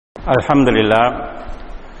Alhamdulillah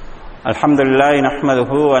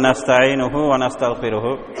nahmaduhu wa nasta'inuhu wa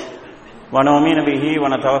nastaghfiruhu wa nu'minu bihi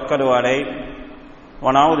wa natawakkalu alayhi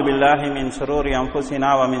wa na'udhu billahi min shururi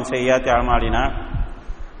anfusina wa min sayyiati a'malina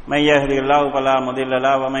man yahdihillahu fala mudilla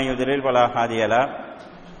lahu wa man yudlil fala hadiya lahu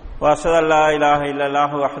wa ashhadu an la ilaha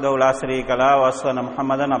illallah wahdahu la sharika lahu wa ashhadu anna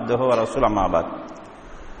Muhammadan abduhu wa rasuluhu amma ba'd.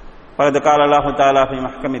 Faqad qala Allahu ta'ala fi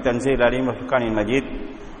mahkami tanzil alim wa furqanil majid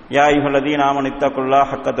या अय्युहल्लज़ीना आमनु इत्तक़ुल्लाह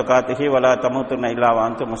हक़्क़ तुक़ातिही व ला तमूतुन्ना इल्ला व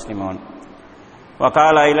अंतुम मुस्लिमून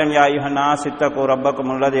वक़ाल अय्युहा या अय्युहन्नास इत्तक़ू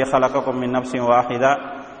रब्बकुमुल्लज़ी ख़लक़कुम मिन नफ़्सिन वाहिदा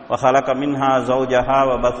व ख़लक़ मिन्हा ज़ौजहा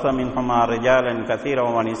व बस्स मिन्हुमा रिजालन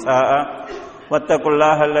कसीरन व निसाअ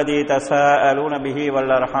वत्तक़ुल्लाहल्लज़ी तसाअलून बिही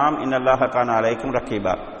वल अर्हाम इन्नल्लाहा काना अलैकुम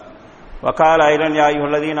रक़ीबा वक़ाल अय्युहा या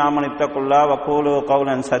अय्युहल्लज़ीना आमनु इत्तक़ुल्लाह व क़ूलू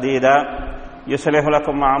क़ौलन सदीदा युस्लिह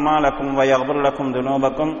लकुम अअमालकुम व यग़फिर लकुम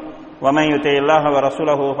ذुनूबकुम ومن يطع الله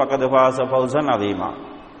ورسوله فقد فاز فوزا عظيما.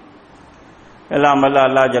 எல்லாம் வல்ல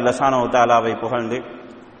அல்லாஹ் ஜல்லஷானஹு தஆலாவை புகழ்ந்து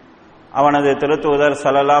அவனது திருத்தூதர்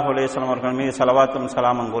ஸல்லல்லாஹு அலைஹி வஸல்லம் அவர்கள் மீது ஸலவாத்தும்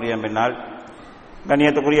ஸலாமும் கூறிய பின்னால்,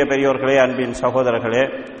 கண்ணியத்துக்குரிய பெரியோர்களே, அன்பின் சகோதரர்களே,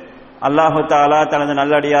 அல்லாஹு தஆலா தனது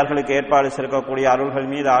நல்லடியார்களுக்கு ஏற்பாடு செய்யக்கூடிய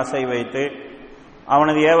அருள்கள் மீது ஆசை வைத்து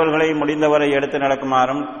அவனது ஏவல்களை முடிந்தவரை எடுத்து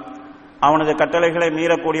நடக்குமாறும், அவனது கட்டளைகளை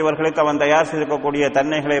மீறக்கூடியவர்களுக்கு அவன் தயார் செய்திருக்கக்கூடிய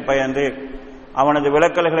தன்மைகளை பயந்து அவனது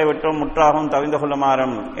விலக்கல்களை விட்டும் முற்றாகவும் தவிந்து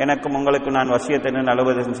கொள்ளுமாறும் எனக்கும் உங்களுக்கு நான் வசியத்தை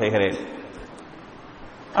நல்வதம் செய்கிறேன்.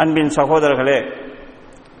 அன்பின் சகோதரர்களே,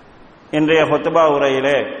 இன்றைய ஹுத்பா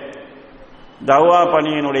உரையிலே தஅவா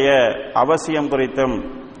பணியினுடைய அவசியம் குறித்தும்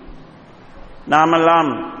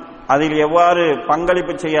நாமெல்லாம் அதில் எவ்வாறு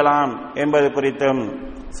பங்களிப்பு செய்யலாம் என்பது குறித்தும்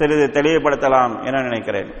சிறிது தெளிவுபடுத்தலாம் என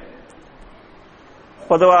நினைக்கிறேன்.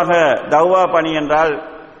 பொதுவாக தஅவா பணி என்றால்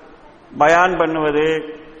பயான் பண்ணுவது,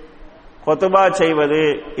 கொத்துபா செய்வது,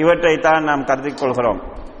 இவற்றைத்தான் நாம் கருதிக் கொள்கிறோம்.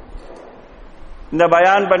 இந்த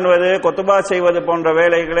பயான் பண்ணுவது, கொத்துபா செய்வது போன்ற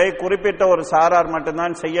வேலைகளை குறிப்பிட்ட ஒரு சாரார்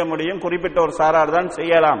மட்டும்தான் செய்ய முடியும், குறிப்பிட்ட ஒரு சாரார் தான்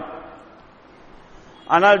செய்யலாம்.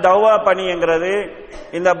 ஆனால் தஅவா பணி என்கிறது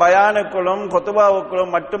இந்த பயானுக்குள்ளும்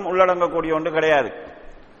கொத்துபாவுக்குள்ளும் மட்டும் உள்ளடங்கக்கூடிய ஒன்று கிடையாது.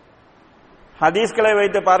 ஹதீஸ்களை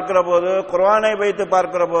வைத்து பார்க்கிற போது, குர்ஆனை வைத்து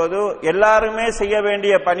பார்க்கிற போது எல்லாருமே செய்ய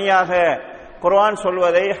வேண்டிய பணியாக குர்ஆன்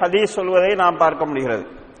சொல்வதை, ஹதீஸ் சொல்வதை நாம் பார்க்க முடிகிறது.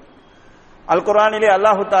 அல் குர்ஆனிலே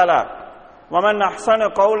அல்லாஹு தஆலா வமன் அஹ்ஸனு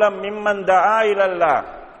கௌலம் மிம்மன் தஆ இலல்லாஹ்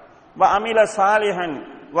வ அமில சாலிஹன்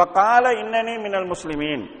வ கால இன்னனி மினல்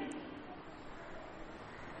முஸ்லிமீன்,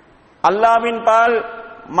 அல்லாஹ்வின் பால்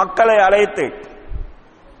மக்களை அழைத்து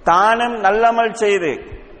தானும் நல்லமல் செய்து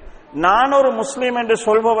நான் ஒரு முஸ்லிம் என்று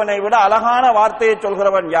சொல்பவனை விட அழகான வார்த்தையை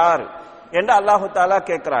சொல்கிறவன் யார் என்று அல்லாஹு தஆலா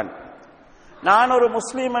கேட்கிறான். நான் ஒரு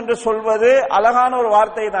முஸ்லிம் என்று சொல்வது அழகான ஒரு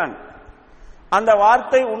வார்த்தை தான். அந்த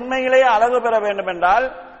வார்த்தை உண்மையிலேயே அழகு பெற வேண்டும் என்றால்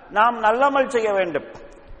நாம் நல்லமல் செய்ய வேண்டும்,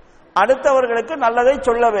 அடுத்தவர்களுக்கு நல்லதை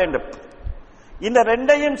சொல்ல வேண்டும். இந்த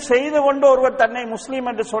ரெண்டையும் செய்து கொண்டு ஒருவர் தன்னை முஸ்லீம்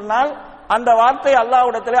என்று சொன்னால் அந்த வார்த்தை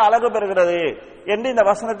அல்லாஹ்விடத்திலே அழகு பெறுகிறது என்று இந்த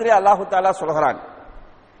வசனத்திலே அல்லாஹு தஆலா சொல்கிறான்.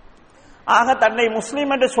 ஆக தன்னை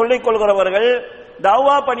முஸ்லீம் என்று சொல்லிக் கொள்கிறவர்கள்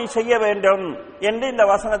தஅவா பணி செய்ய வேண்டும் என்று இந்த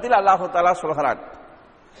வசனத்தில் அல்லாஹு தஆலா சொல்கிறான்.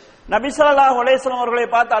 நபி ஸல்லல்லாஹு அலைஹி வஸல்லம் அவர்களை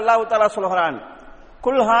பார்த்து அல்லாஹு தஆலா சொல்கிறான்,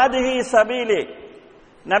 குல் ஹாதிஹி சபீலி,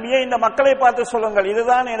 நபியே இந்த மக்களை பார்த்து சொல்லுங்கள்,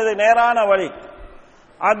 இதுதான் எனது நேரான வழி.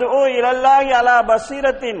 அதுஉ இலல்லாஹி அலா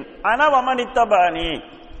பஸீரத்தின் அன வ மன் இத்தபஅனி,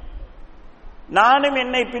 நானும்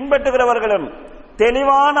என்னை பின்பற்றுகிறவர்களும்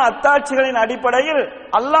தெளிவான அத்தாட்சிகளின் அடிப்படையில்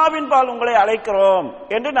அல்லாஹ்வின் பால் உங்களை அழைக்கிறோம்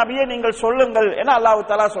என்று நபியே நீங்கள் சொல்லுங்கள் என அல்லாஹ்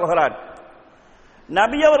தஆலா சொல்கிறார்.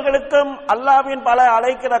 நபி அவர்களுக்கும் அல்லாஹ்வின் பால்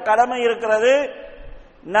அழைக்கிற கடமை இருக்கிறது,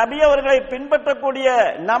 நபி அவர்களை பின்பற்றக்கூடிய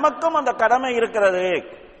நமக்கும் அந்த கடமை இருக்கிறது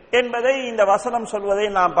என்பதை இந்த வசனம் சொல்வதை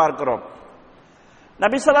நாம் பார்க்கிறோம்.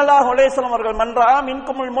 நபி ஸல்லல்லாஹு அலைஹி வஸல்லம் அவர்கள் மன்றா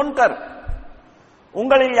மின்குமுல் முன்கர்,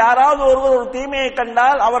 உங்களில் யாராவது ஒருவர் ஒரு தீமையை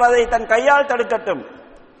கண்டால் அவர் அதை தன் கையால் தடுக்கட்டும்,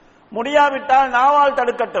 முடியாவிட்டால் நாவால்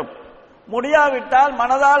தடுக்கட்டும், முடியாவிட்டால்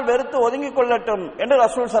மனதால் வெறுத்து ஒதுங்கிக் கொள்ளட்டும் என்று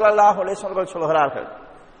ரசூல் ஸல்லல்லாஹு அலைஹி வஸல்லம் சொல்கிறார்கள்.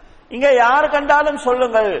 இங்கே யார் கண்டாலும்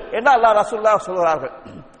சொல்லுங்கள் என்று அல்லாஹ் ரசூலுல்லாஹ் சொல்கிறார்கள்.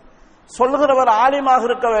 சொல்லுகிறவர் ஆலிமாக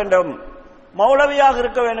இருக்க வேண்டும், மௌலவியாக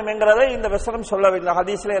இருக்க வேண்டும் என்கிறதை இந்த வசனம் சொல்லவில்லை,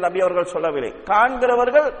 ஹதீஸிலே நபி அவர்கள் சொல்லவில்லை.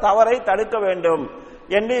 காண்கிறவர்கள் தவறை தடுக்க வேண்டும்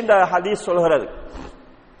என்று இந்த ஹதீஸ் சொல்கிறது.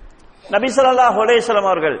 நபி ஸல்லல்லாஹு அலைஹி வஸல்லம்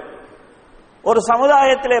அவர்கள் ஒரு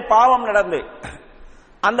சமுதாயத்திலே பாவம் நடந்து,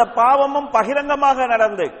 அந்த பாவமும் பகிரங்கமாக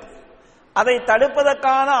நடந்து அதை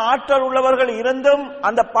தடுப்பதற்கான ஆற்றல் உள்ளவர்கள் இருந்தும்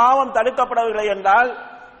அந்த பாவம் தடுக்கப்படவில்லை என்றால்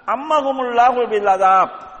அம்மஹுமுல்லாஹு பில்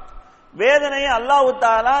அஸாப், வேதனையை அல்லாஹ்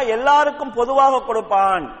தஆலா எல்லாருக்கும் பொதுவாக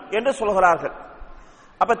கொடுப்பான் என்று சொல்கிறார்கள்.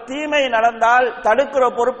 அப்ப தீமை நடந்தால் தடுக்கிற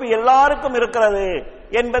பொறுப்பு எல்லாருக்கும் இருக்கிறது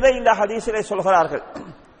என்பதை இந்த ஹதீஸிலே சொல்கிறார்கள்.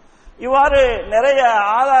 இவ்வாறு நிறைய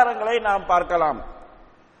ஆதாரங்களை நாம் பார்க்கலாம்.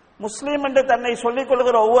 முஸ்லீம் என்று தன்னை சொல்லிக்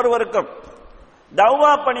கொள்கிற ஒவ்வொருவருக்கும்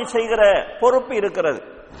தௌவா பணி செய்கிற பொறுப்பு இருக்கிறது.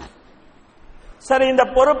 சரி, இந்த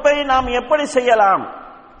பொறுப்பை நாம் எப்படி செய்யலாம்?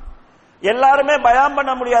 எல்லாருமே பயான்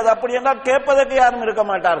பண்ண முடியாது. அப்படி என்றால் கேட்பதற்கு யாரும் இருக்க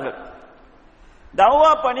மாட்டார்கள்.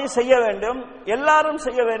 தௌவா பணி செய்ய வேண்டும், எல்லாரும்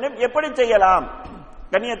செய்ய வேண்டும். எப்படி செய்யலாம்?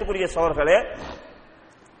 கண்ணியத்துக்குரிய சகோதரர்களே,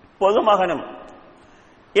 பொதுமகனும்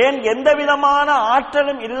ஏன் எந்த விதமான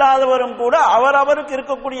ஆற்றலும் இல்லாதவரும் கூட அவரவருக்கு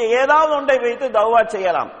இருக்கக்கூடிய ஏதாவது ஒன்றை வைத்து தௌவா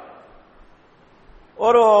செய்யலாம்.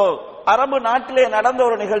 ஒரு அரபு நாட்டிலே நடந்த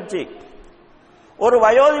ஒரு நிகழ்ச்சி. ஒரு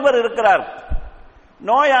வயோதிபர் இருக்கிறார்,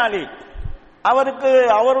 நோயாளி. அவருக்கு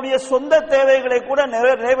அவருடைய சொந்த தேவைகளை கூட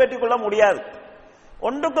நிறைவேற்றிக் கொள்ள முடியாது.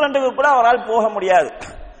 ஒன்றுக்கு ரெண்டுக்கு கூட அவரால் போக முடியாது.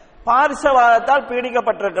 பாரிசவாதத்தால்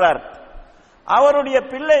பீடிக்கப்பட்டிருக்கிறார். அவருடைய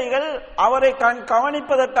பிள்ளைகள் அவரை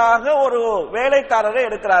கவனிப்பதற்காக ஒரு வேலைக்காரரை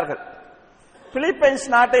எடுக்கிறார்கள். பிலிப்பைன்ஸ்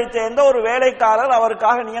நாட்டை சேர்ந்த ஒரு வேலைக்காரர்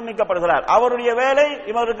அவருக்காக நியமிக்கப்படுகிறார். அவருடைய வேலை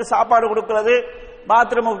இவருக்கு சாப்பாடு கொடுக்கிறது,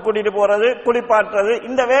 பாத்ரூமுக்கு கூட்டிட்டு போறது, குளிப்பாற்றுறது,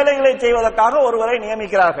 இந்த வேலைகளை செய்வதற்காக ஒருவரை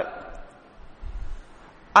நியமிக்கிறார்கள்.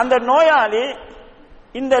 அந்த நோயாளி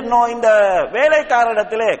இந்த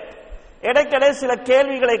வேலைக்காரரிடத்திலே இடைக்கிடை சில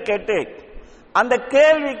கேள்விகளை கேட்டு அந்த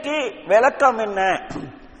கேள்விக்கு விளக்கம் என்ன,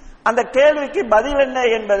 அந்த கேள்விக்கு பதில் என்ன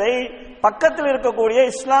என்பதை பக்கத்தில் இருக்கக்கூடிய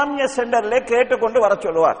இஸ்லாமிய சென்டரிலே கேட்டுக்கொண்டு வர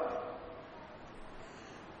சொல்லுவார்.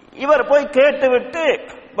 இவர் போய் கேட்டுவிட்டு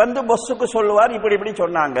வந்து பொஸ்ஸுக்கு சொல்லுவார், இப்படி இப்படி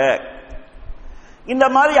சொன்னாங்க. இந்த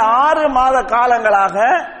மாதிரி 6 மாத காலங்களாக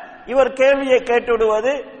இவர் கேள்வியை கேட்டு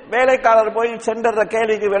விடுவது. வேலைக்காரர் போய் சென்டர்ற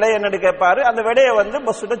கேள்விக்கு விடை என்னன்னு கேட்பாரு. அந்த விடையை வந்து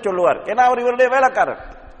பொஸ்ஸுட்ட சொல்லுவார். ஏன்னா அவர் இவருடைய வேலைக்காரர்.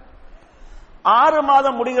 6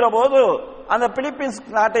 மாதம் முடிகிற போது அந்த பிலிப்பீன்ஸ்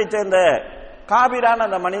நாட்டை சேர்ந்த காபிரான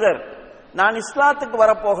அந்த மனிதர், நான் இஸ்லாத்துக்கு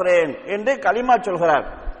வரப்போகிறேன் என்று கலிமா சொல்கிறார்.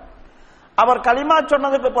 அவர் கலிமா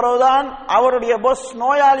சொன்னதுக்கு பிறகுதான் அவருடைய பொஸ்,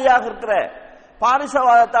 நோயாளியாக இருக்கிற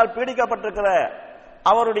பாரிசவாதத்தால் பீடிக்கப்பட்டிருக்கிற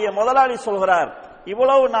அவருடைய முதலாளி சொல்கிறார்,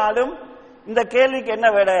 இவ்வளவு நாளும் இந்த கேள்விக்கு என்ன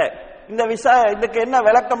விட, இதுக்கு என்ன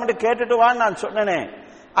விளக்கம் என்று கேட்டுட்டு வான்னு நான் சொன்னேனே,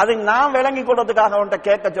 அதை நான் விளங்கி கொள்வதற்காக அவன்கிட்ட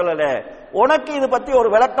கேட்க சொல்லல, உனக்கு இது பத்தி ஒரு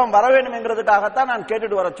விளக்கம் வர வேண்டும் என்கிறதுக்காகத்தான் நான்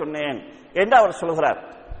கேட்டுட்டு வர சொன்னேன் என்று அவர் சொல்கிறார்.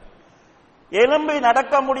 எலும்பி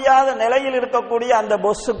நடக்க முடியாத நிலையில் இருக்கக்கூடிய அந்த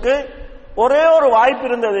பொஸ்ஸுக்கு ஒரே ஒரு வாய்ப்பு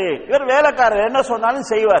இருந்தது. இவர் வேலைக்காரர், என்ன சொன்னாலும்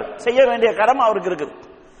செய்வார், செய்ய வேண்டிய கடமை அவருக்கு இருக்குது.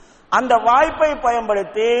 அந்த வாய்ப்பை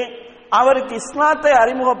பயன்படுத்தி அவருக்கு இஸ்லாத்தை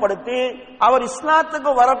அறிமுகப்படுத்தி அவர்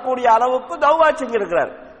இஸ்லாத்துக்கு வரக்கூடிய அளவுக்கு தௌவா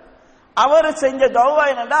செஞ்சிருக்கிறார். அவர் செஞ்ச தௌவா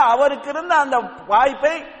என்னன்னா, அவருக்கு இருந்த அந்த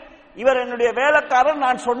வாய்ப்பை, இவர் என்னுடைய வேலைக்காரர்,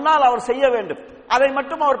 நான் சொன்னால் அவர் செய்ய வேண்டும், அதை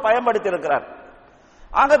மட்டும் அவர் பயன்படுத்தி இருக்கிறார்.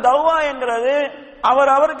 ஆக தௌவா என்கிறது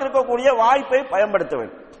அவருக்கு இருக்கக்கூடிய வாய்ப்பை பயன்படுத்த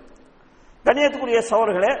வேண்டும். கண்ணியத்துக்குரிய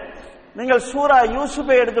சகோதரர்களே, நீங்கள் சூரா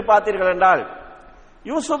யூசுஃபை எடுத்து பார்த்தீர்கள் என்றால்,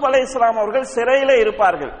 யூசுப் அலைஹிஸ்ஸலாம் அவர்கள் சிறையிலே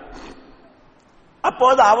இருப்பார்கள்.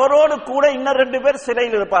 அப்போது அவரோடு கூட இன்னும் 2 பேர்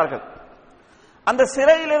சிறையில் இருப்பார்கள். அந்த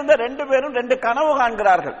சிறையில் இருந்த 2 பேரும் 2 கனவு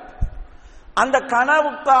காண்கிறார்கள். அந்த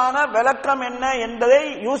கனவுக்கான விளக்கம் என்ன என்பதை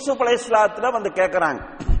யூசுப் அலைஹிஸ்ஸலாத்திடம் வந்து கேட்கிறாங்க.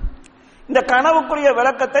 இந்த கனவுக்குரிய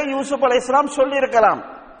விளக்கத்தை யூசுப் அலைஹிஸ்ஸலாம் சொல்லி இருக்கலாம்.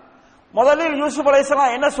 முதலில் யூசுப்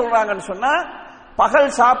அலைஹிஸ்ஸலாம் என்ன சொல்றாங்கன்னு சொன்னா, பகல்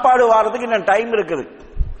சாப்பாடு வாரதுக்கு இன்னும் டைம் இருக்குது,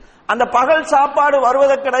 அந்த பகல் சாப்பாடு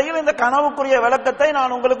வருவதற்கிடையில் இந்த கனவுக்குரிய விளக்கத்தை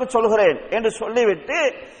நான் உங்களுக்கு சொல்கிறேன் என்று சொல்லிவிட்டு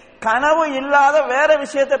கனவு இல்லாத வேற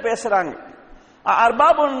விஷயத்தை பேசுறாங்க.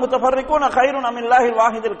 அர்பாபுன் முத்தஃபர்ரிகூன கைருன் அமில்லாஹில்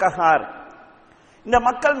வாஹிதில் கஹார். இந்த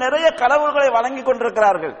மக்கள் நிறைய கடவுள்களை வழங்கி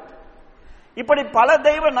கொண்டிருக்கிறார்கள். இப்படி பல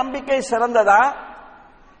தெய்வ நம்பிக்கை சிறந்ததா,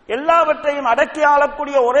 எல்லாவற்றையும் அடக்கி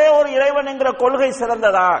ஆளக்கூடிய ஒரே ஒரு இறைவன் என்கிற கொள்கை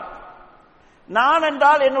சிறந்ததா? நான்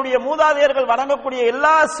என்றால் என்னுடைய மூதாதையர்கள் வணங்கக்கூடிய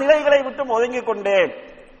எல்லா சிலைகளை விட்டும் ஒதுங்கிக் கொண்டேன்.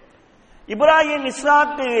 இப்ராஹிம்,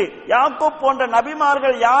 இஸ்மாக்கு, யாக்கூப் போன்ற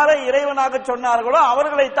நபிமார்கள் யாரை இறைவனாக சொன்னார்களோ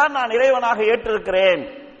அவர்களைத்தான் நான் இறைவனாக ஏற்றிருக்கிறேன்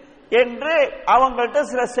என்று அவங்கள்ட்ட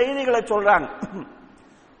சில செய்திகளை சொல்றாங்க.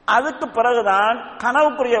 அதுக்கு பிறகுதான்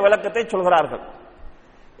கனவுக்குரிய விளக்கத்தை சொல்கிறார்கள்.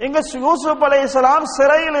 இங்க யூசுப் அலைஹிஸ்ஸலாம்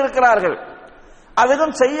சிறையில் இருக்கிறார்கள்.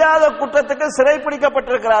 அதுவும் செய்யாத குற்றத்துக்கு சிறை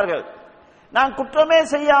பிடிக்கப்பட்டிருக்கிறார்கள். நான் குற்றமே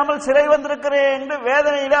செய்யாமல் சிறை வந்திருக்கிறேன் என்று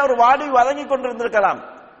வேதனையில அவர் வாடி வதங்கி கொண்டிருந்திருக்கலாம்.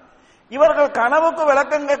 இவர்கள் கனவுக்கு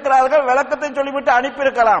விளக்கம் கேட்கிறார்கள், விளக்கத்தை சொல்லிவிட்டு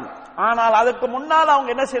அனுப்பியிருக்கலாம். ஆனால் அதுக்கு முன்னால்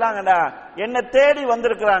அவங்க என்ன செய்யறாங்கடா, என்னை தேடி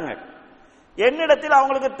வந்திருக்கிறாங்க, என்னிடத்தில்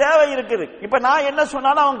அவங்களுக்கு தேவை இருக்குது. இப்ப நான் என்ன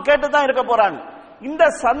சொன்னாலும் அவங்க கேட்டுதான் இருக்க போறாங்க. இந்த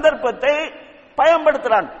சந்தர்ப்பத்தை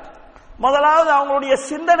பயன்படுத்துறாங்க. முதலாவது அவங்களுடைய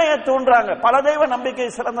சிந்தனையை தூண்டுறாங்க. பல தெய்வ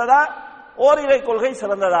நம்பிக்கை சிறந்ததா, ஓரிரை கொள்கை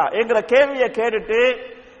சிறந்ததா என்கிற கேள்வியை கேட்டுட்டு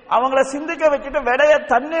அவங்கள சிந்திக்க வச்சுட்டு விடைய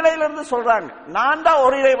தன்னிலையிலிருந்து சொல்றாங்க, நான் தான்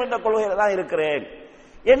ஒரு இறை என்ற கொள்கையில தான் இருக்கிறேன்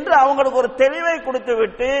என்று அவங்களுக்கு ஒரு தெளிவை கொடுத்து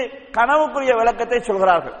விட்டு கனவுக்குரிய விளக்கத்தை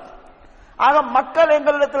சொல்கிறார்கள். ஆக மக்கள்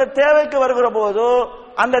எங்களிடத்தில் தேவைக்கு வருகிற போது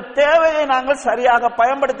அந்த தேவையை நாங்கள் சரியாக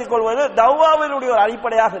பயன்படுத்திக் கொள்வது தவ்வாவினுடைய ஒரு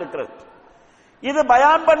அடிப்படையாக இருக்கிறது. இது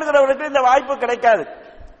பயான் பண்ணுகிறவர்களுக்கு இந்த வாய்ப்பு கிடைக்காது.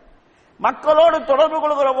 மக்களோடு தொடர்பு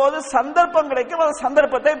கொள்கிற போது சந்தர்ப்பம் கிடைக்கும், அந்த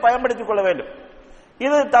சந்தர்ப்பத்தை பயன்படுத்திக் கொள்ள வேண்டும்.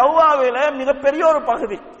 இது தவ்வாவில மிகப்பெரிய ஒரு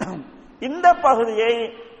பகுதி. இந்த பகுதியை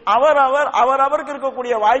அவரவருக்கு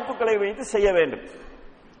இருக்கக்கூடிய வாய்ப்புகளை வைத்து செய்ய வேண்டும்.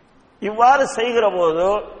 இவ்வாறு செய்கிற போது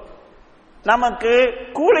நமக்கு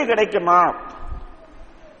கூலி கிடைக்குமா,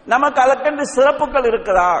 நமக்கு அதற்கென்று சிறப்புகள்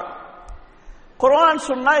இருக்குதா, குர்ஆன்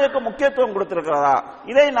சுன்னா இதற்கு முக்கியத்துவம் கொடுத்திருக்கிறதா,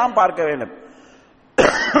 இதை நாம் பார்க்க வேண்டும்.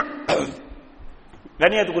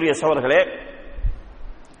 கண்ணியத்துக்குரிய சகோதரர்களே,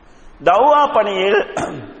 தவ்வா பணியில்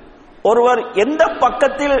ஒருவர் எந்த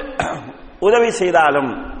பக்கத்தில் உதவி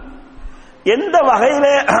செய்தாலும், எந்த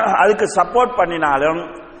வகையிலே அதுக்கு சப்போர்ட் பண்ணினாலும்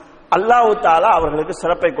அல்லாஹ் தஆலா அவர்களுக்கு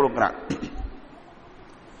சிறப்பை கொடுக்கிறான்.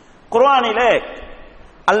 குர்ஆனிலே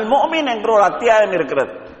அல் முஃமின் என்ற ஒரு அத்தியாயம்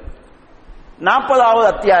இருக்கிறது, 40வது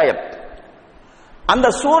அத்தியாயம். அந்த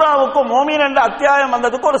சூராவுக்கு முஃமின் என்ற அத்தியாயம்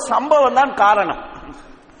வந்ததுக்கு ஒரு சம்பவம் தான் காரணம்.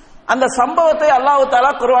 அந்த சம்பவத்தை அல்லாஹ்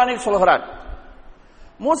தஆலா குர்ஆனில் சொல்கிறார்.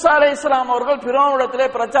 மூசா அலைஹிஸ்ஸலாம் அவர்கள் ஃபிரௌனிடத்திலே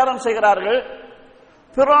பிரச்சாரம் செய்கிறார்கள்.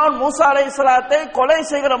 ஃபிரௌன் மூசா அலைஹிஸ்ஸலாத்தை கொலை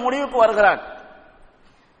செய்கிற முடிவுக்கு வருகிறான்.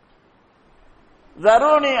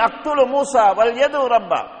 ஸரூனி அக்துலு மூசா வல் யது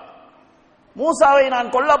ரப்பா, மூசாவை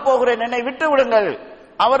நான் கொல்லப் போகிறேன், என்னை விட்டு விடுங்கள்,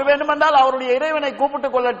 அவர் வேண்டுமென்றால் அவருடைய இறைவனை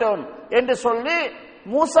கூப்பிட்டுக் கொள்ளட்டும் என்று சொல்லி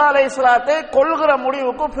மூசா அலைஹிஸ்ஸலாத்தை கொல்கிற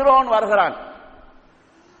முடிவுக்கு ஃபிரௌன் வருகிறான்.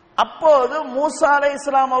 அப்போது மூசா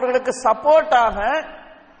அலைஹிஸ்ஸலாம் அவர்களுக்கு சப்போர்ட்டாக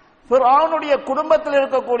ஃபிரௌனுடைய குடும்பத்தில்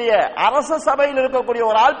இருக்கக்கூடிய அரச சபையில் இருக்கக்கூடிய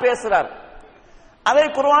ஒரு ஆள் பேசுறார். அதை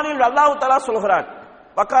குர்ஆனில் அல்லாஹ் தஆலா சொல்கிறார்.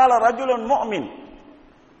 வகால ரஜுலுன் முஃமின்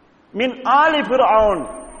மின் ஆலி ஃபிரௌன்,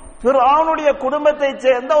 ஃபிரௌனுடைய குடும்பத்தைச்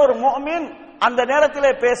சேர்ந்த ஒரு முஃமின் அந்த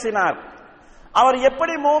நேரத்திலே பேசினார். அவர்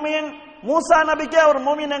எப்படி முஃமின்? மூசா நபிக்கு அவர்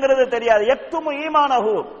முஃமின்ங்கிறது தெரியாது. யக்துமு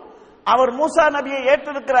ஈமானஹு, அவர் மூசா நபியை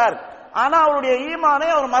ஏற்றிருக்கிறார், ஆனா அவருடைய ஈமானை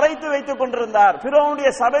அவர் மறைத்து வைத்துக் கொண்டிருந்தார். ஃபிரௌனுடைய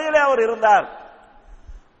சபையிலே அவர் இருந்தார்.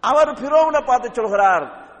 அவர் ஃபிரௌனை பார்த்து சொல்கிறார்,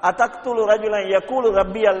 அதக்துலு ரஜுலன் யகூலு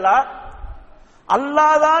ரப்பி அல்லாஹ்,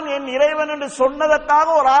 அல்லாஹ் தான் என் இறைவன் என்று சொன்னதற்காக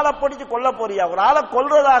ஒரு ஆளை பிடிச்சு கொல்ல போறியா? ஒரு ஆளை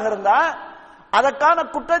கொல்றதாக இருந்தா அதற்கான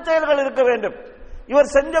குற்றச் செயல்கள் இருக்க வேண்டும்.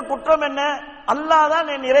 இவர் செஞ்ச குற்றம் என்ன? அல்லாஹ் தான்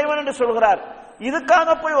என் இறைவன் என்று சொல்கிறார்,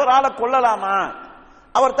 இதுக்காக போய் ஒரு ஆளை கொல்லலாமா?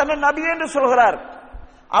 அவர் தன்னை நபி என்று சொல்கிறார்.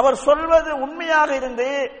 அவர் சொல்வது உண்மையாக இருந்து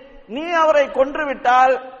நீ அவரை கொன்று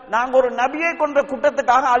விட்டால் நாங்கள் ஒரு நபியை கொன்ற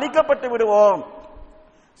குற்றத்துக்காக அழிக்கப்பட்டு விடுவோம்.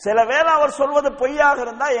 சில வேளை அவர் சொல்வது பொய்யாக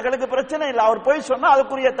இருந்தா எங்களுக்கு பிரச்சனை இல்லை, அவர் பொய் சொன்னா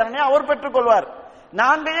அதுக்குரிய தண்டனை அவர் பெற்றுக் கொள்வார்,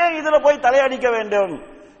 நாங்க ஏன் இதுல போய் தலையடிக்க வேண்டும்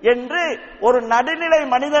என்று ஒரு நடுநிலை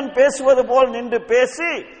மனிதன் பேசுவது போல் நின்று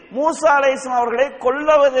பேசி மூசா அலைஹிஸ்ஸலாம் அவர்களை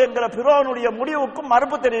கொல்லுவது என்கிற ஃபிரௌனுடைய முடிவுக்கு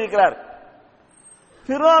மறுப்பு தெரிவிக்கிறார்.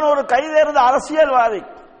 ஃபிரௌன் ஒரு கைதேர்ந்த அரசியல்வாதி.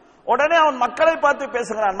 உடனே அவன் மக்களை பார்த்து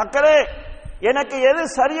பேசுகிறான், மக்களே, எனக்கு எது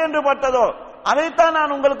சரி என்று பட்டதோ அதைத்தான்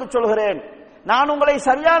நான் உங்களுக்கு சொல்கிறேன், நான் உங்களை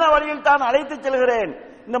சரியான வழியில் தான் அழைத்து செல்கிறேன்,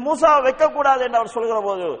 இந்த மூசாவை வைக்கக்கூடாது என்று அவர் சொல்கிற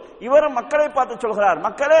போது இவரும் மக்களை பார்த்து சொல்கிறார்,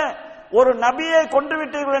 மக்களே, ஒரு நபியை கொன்று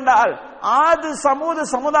விட்டீர்கள் என்றால் ஆது சமூது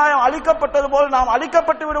சமுதாயம் அழிக்கப்பட்டது போல் நாம்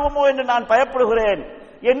அழிக்கப்பட்டு விடுவோமோ என்று நான் பயப்படுகிறேன்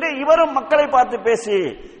என்று இவரும் மக்களை பார்த்து பேசி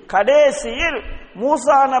கடைசியில்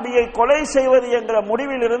மூசா நபியை கொலை செய்வது என்கிற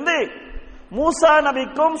முடிவில் இருந்து மூசா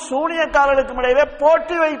நபிக்கும் சூனியக்காரர்களுக்கும் இடையிலே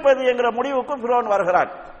போட்டி வைப்பது என்கிற முடிவுக்கும் ஃபிரௌன் வருகிறான்.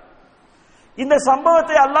 இந்த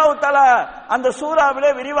சம்பவத்தை அல்லாஹ் தஆலா அந்த சூராவிலே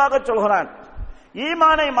விரிவாக சொல்கிறான்.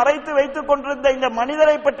 ஈமானை மறைத்து வைத்துக் கொண்டிருந்த இந்த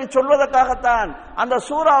மனிதரை பற்றி சொல்வதற்காகத்தான் அந்த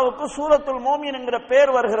சூராவுக்கு சூரத்துல் மோமின் என்கிற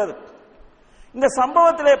பெயர் வருகிறது. இந்த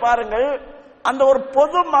சம்பவத்திலே பாருங்கள், அந்த ஒரு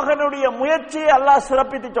பொது மகனுடைய முயற்சியை அல்லாஹ்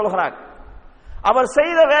சிறப்பித்து சொல்கிறான். அவர்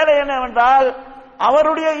செய்த வேலை என்னவென்றால்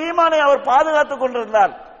அவருடைய ஈமானை அவர் பாதுகாத்துக்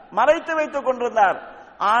கொண்டிருந்தார், மறைத்து வைத்துக் கொண்டிருந்தார்.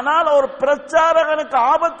 ஆனால் ஒரு பிரச்சாரகனுக்கு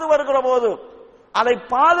ஆபத்து வருகிற போது அதை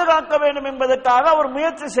பாதுகாக்க வேண்டும் என்பதற்காக அவர்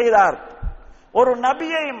முயற்சி செய்தார். ஒரு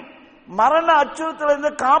நபியை மரண அச்சுறுத்தலிருந்து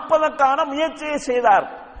காப்பதற்கான முயற்சியை செய்தார்.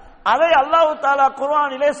 அதை அல்லாஹ் தஆலா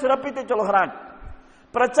குர்ஆனிலே சிறப்பித்து சொல்கிறான்.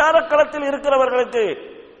 பிரச்சார களத்தில் இருக்கிறவர்களுக்கு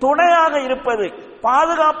துணையாக இருப்பது,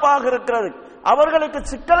 பாதுகாப்பாக இருக்கிறது, அவர்களுக்கு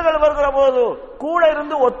சிக்கல்கள் வருகிற போது கூட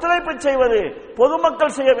இருந்து ஒத்துழைப்பு செய்வது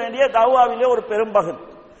பொதுமக்கள் செய்ய வேண்டிய தவ்வாவிலே ஒரு பெரும்பகுதி.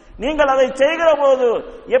 நீங்கள் அதை செய்கிற போது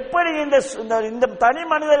எப்படி இந்த தனி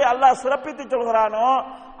மனிதரை அல்லாஹ் சிறப்பித்து சொல்கிறானோ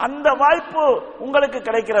அந்த வாய்ப்பு உங்களுக்கு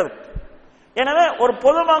கிடைக்கிறது. எனவே ஒரு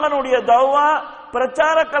பொதுமகனுடைய தௌவா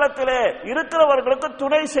பிரச்சார களத்திலே இருக்கிறவர்களுக்கு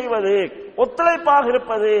துணை செய்வது, ஒத்துழைப்பாக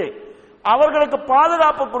இருப்பது, அவர்களுக்கு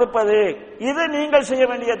பாதுகாப்பு கொடுப்பது, இது நீங்கள் செய்ய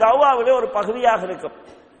வேண்டிய தௌவாவிலே ஒரு பகுதியாக இருக்கும்.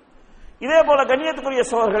 இதே போல கண்ணியத்துக்குரிய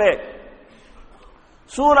சகோதரர்களே,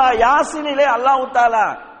 சூரா யாசினிலே அல்லாஹ் தஆலா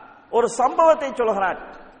ஒரு சம்பவத்தை சொல்கிறான்.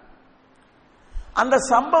 அந்த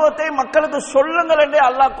சம்பவத்தை மக்களுக்கு சொல்லுங்கள் என்றே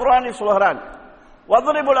அல்லாஹ் குர்ஆனில் சொல்கிறான்.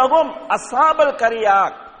 வதுரிபு லஹும் அஸ்ஹாபல் கரியா.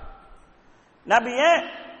 நபியே,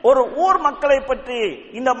 ஒரு ஊர் மக்களை பற்றி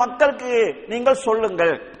இந்த மக்களுக்கு நீங்கள்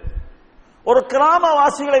சொல்லுங்கள். ஒரு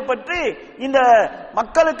கிராமவாசிகளை பற்றி இந்த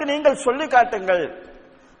மக்களுக்கு நீங்கள் சொல்லி காட்டுங்கள்.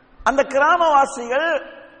 அந்த கிராமவாசிகள்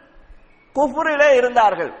குஃப்ரிலே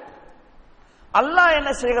இருந்தார்கள். அல்லாஹ்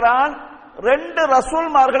என்ன செய்கிறான்? 2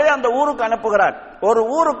 ரசூல்மார்களை அந்த ஊருக்கு அனுப்புகிறான். ஒரு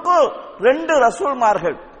ஊருக்கு 2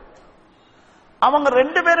 ரசூல்மார்கள். அவங்க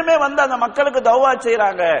 2 பேருமே வந்து அந்த மக்களுக்கு தௌவா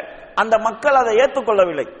செய்யறாங்க. அந்த மக்கள் அதை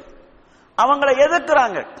ஏற்றுக்கொள்ளவில்லை, அவங்களை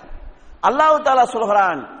எதிர்க்கிறாங்க. அல்லாஹ் தஆலா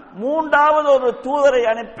சொல்கிறான், 3வது ஒரு தூதரை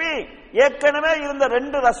அனுப்பி ஏற்கனவே இருந்த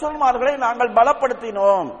 2 ரசூல்மார்களை நாங்கள்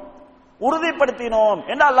பலப்படுத்தினோம், உறுதிப்படுத்தினோம்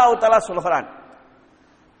என்று அல்லாஹ் தஆலா சொல்கிறான்.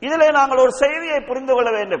 இதிலே நாங்கள் ஒரு செய்தியை புரிந்து கொள்ள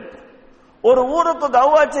வேண்டும். ஒரு ஊருக்கு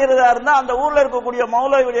தௌவா செய்யறதா இருந்தா அந்த ஊர்ல இருக்கக்கூடிய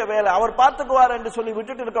மௌலவியுடைய வேலை, அவர் பார்த்துக்குவார் என்று சொல்லி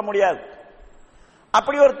விட்டுட்டு இருக்க முடியாது.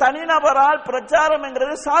 அப்படி ஒரு தனிநபரால் பிரச்சாரம்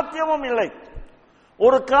என்கிறது சாத்தியமும் இல்லை.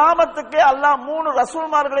 ஒரு கிராமத்துக்கே அல்லாஹ் 3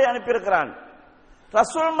 ரசூல்மார்களை அனுப்பியிருக்கிறான்.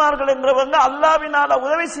 ரசூல்மார்கள் என்றவங்க அல்லாஹ்வினால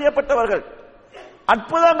உதவி செய்யப்பட்டவர்கள்,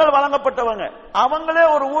 அற்புதங்கள் வழங்கப்பட்டவங்க. அவங்களே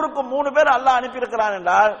ஒரு ஊருக்கு 3 பேர் அல்லாஹ் அனுப்பியிருக்கிறான்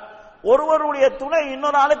என்றால், ஒருவருடைய துணை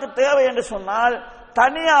இன்னொரு ஆளுக்கு தேவை என்று சொன்னால்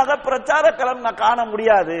தனியாக பிரச்சார களம் காண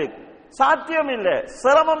முடியாது, சாத்தியம் இல்லை,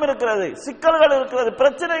 சிரமம் இருக்கிறது, சிக்கல்கள் இருக்கிறது,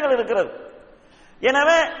 பிரச்சனைகள் இருக்கிறது.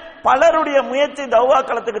 எனவே பலருடைய முயற்சி தௌவா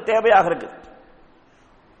களத்துக்கு தேவையாக இருக்கு.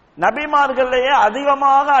 நபிமார்களையே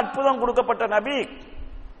அதிகமாக அற்புதம் கொடுக்கப்பட்ட நபி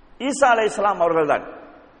ஈசா அலைஹிஸ்ஸலாம் அவர்கள் தான்.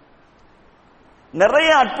 நிறைய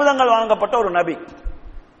அற்புதங்கள் வழங்கப்பட்ட ஒரு நபி.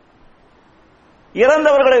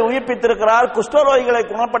 இறந்தவர்களை உயிர்ப்பித்திருக்கிறார், குஷ்டரோகிகளை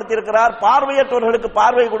குணப்படுத்தியிருக்கிறார், பார்வையற்றவர்களுக்கு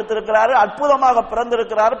பார்வை கொடுத்திருக்கிறார், அற்புதமாக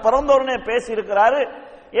பிறந்திருக்கிறார், பிறந்தோடனே பேசியிருக்கிறார்,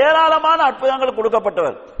 ஏராளமான அற்புதங்கள்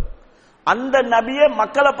கொடுக்கப்பட்டவர். அந்த நபியை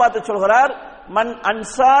மக்களை பார்த்து சொல்கிறார், மன்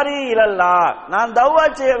அன்சாரி இலல்லாஹ், நான் தௌவா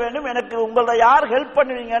செய்ய வேண்டும், எனக்கு உங்களோட யார் ஹெல்ப்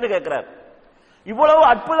பண்ணுவீங்கன்னு கேட்கிறார். இவ்வளவு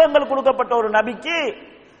அற்புதங்கள் கொடுக்கப்பட்ட ஒரு நபிக்கு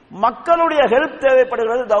மக்களுடைய ஹெல்ப்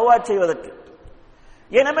தேவைப்படுகிறது தௌவா செய்வதற்கு.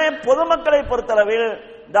 எனவே பொதுமக்களை பொறுத்தளவில்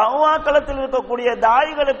தௌவா களத்தில் இருக்கக்கூடிய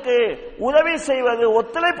தாயிகளுக்கு உதவி செய்வது,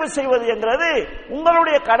 ஒத்துழைப்பு செய்வது என்கிறது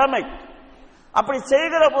உங்களுடைய கடமை. அப்படி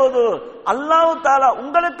செய்கிற போது அல்லாஹ் தஆலா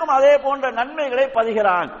உங்களுக்கும் அதே போன்ற நன்மைகளை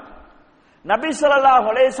பதிகிறான். நபி ஸல்லல்லாஹு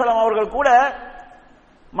அலைஹி வஸல்லம் அவர்கள் கூட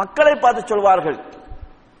மக்களை பார்த்து சொல்வார்கள்,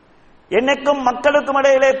 என்னைக்கும் மக்களுக்கும்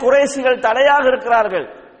இடையிலே குறைஷிகள் தடையாக இருக்கிறார்கள்,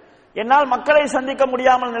 என்னால் மக்களை சந்திக்க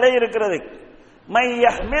முடியாமல் நிலை இருக்கிறது. மை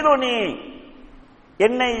யஹ்மிலுனி,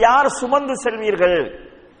 என்னை யார் சுமந்து செல்வீர்கள்?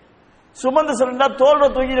 சுமந்து செல்வா தோல்ற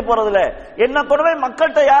தூக்கிட்டு போறதுல என்ன கொண்டு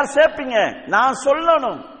மக்கள்கிட்ட யார் சேர்ப்பீங்க? நான்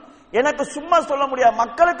சொல்லணும், எனக்கு சும்மா சொல்ல முடியாது.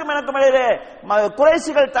 மக்களுக்கும் எனக்கும் இடையிலே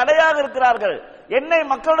குறைஷிகள் தடையாக இருக்கிறார்கள், என்னை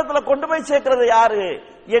மக்களிடத்தில் கொண்டு போய் சேர்க்கிறது யாரு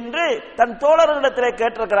என்று தன் தோழர்களிடத்திலே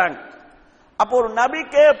கேட்டிருக்கிறாங்க. அப்போ ஒரு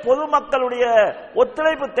நபிக்கே பொதுமக்களுடைய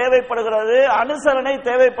ஒத்துழைப்பு தேவைப்படுகிறது, அனுசரணை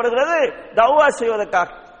தேவைப்படுகிறது தௌவா செய்வதற்காக.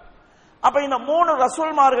 அப்ப இந்த 3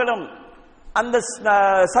 ரசூல்மார்களும் அந்த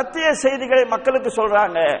சத்திய செய்திகளை மக்களுக்கு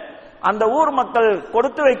சொல்றாங்க. அந்த ஊர் மக்கள்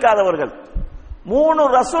கொடுத்து வைக்காதவர்கள். 3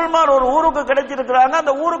 ரசூல்மார் ஒரு ஊருக்கு கிடைச்சிருக்கிறாங்க,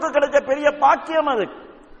 அந்த ஊருக்கு கிடைச்ச பெரிய பாக்கியம் அது.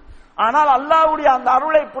 ஆனால் அல்லாஹ்வுடைய அந்த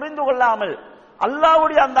அருளை புரிந்து கொள்ளாமல்,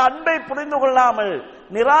 அல்லாஹ்வுடைய அந்த அன்பை புரிந்து கொள்ளாமல்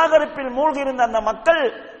நிராகரிப்பில் மூழ்கி இருந்த அந்த மக்கள்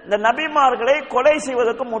இந்த நபிமார்களை கொலை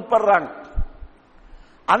செய்வதற்கு முற்படுறாங்க.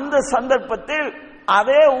 அந்த சந்தர்ப்பத்தில்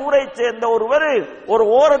அதே ஊரை சேர்ந்த ஒருவர் ஒரு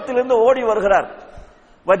ஓரத்திலிருந்து ஓடி வருகிறார்.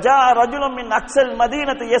 வஜா ரஜுலும் மின் அக்ஸல்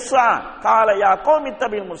மதீனத்து யஸ்ஸா கால யா கௌமி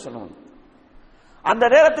தபில் முர்சலூன். அந்த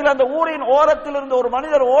நேரத்தில் அந்த ஊரின் ஓரத்தில் இருந்து ஒரு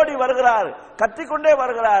மனிதர் ஓடி வருகிறார், கத்திக்கொண்டே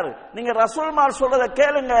வருகிறார், நீங்க ரசூல்மார் சொல்றதை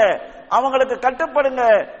கேளுங்க, அவங்களுக்கு கட்டுப்படுங்க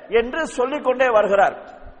என்று சொல்லிக்கொண்டே வருகிறார்.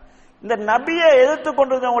 இந்த நபியை எதிர்த்து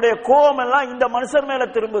கொண்டிருந்தவங்களுடைய கோபம் எல்லாம் இந்த மனுஷன் மேல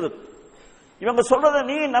திரும்புது. இவங்க சொல்றதை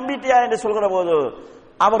நீ நம்பிட்டியா என்று சொல்கிற போது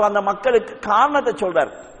அவர் அந்த மக்களுக்கு காரணத்தை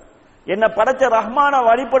சொல்றார். என்ன படைச்ச ரஹ்மான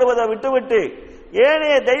வழிபடுவதை விட்டுவிட்டு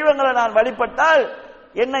ஏனைய தெய்வங்களை நான் வழிபட்டால்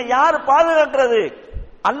என்னை யார் பாதுகாக்கிறது?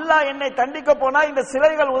 அல்லாஹ் என்னை தண்டிக்க போனா இந்த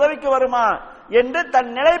சிலைகள் உதவிக்கு வருமா என்று தன்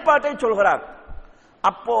நிலைப்பாட்டை சொல்கிறார்.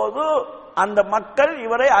 அப்போது அந்த மக்கள்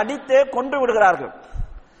இவரை அடித்தே கொன்று விடுகிறார்கள்.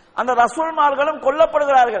 அந்த ரசூல்மார்களும்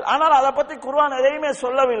கொல்லப்படுகிறார்கள். ஆனால் அதை பற்றி குர்ஆன் எதையுமே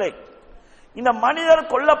சொல்லவில்லை. இந்த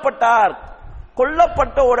மனிதர் கொல்லப்பட்டார்,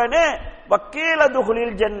 கொல்லப்பட்ட உடனே வக்கீல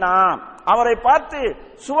துகுலில் ஜன்னா, அவரை பார்த்து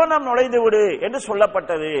சுவனம் நுழைந்து விடு என்று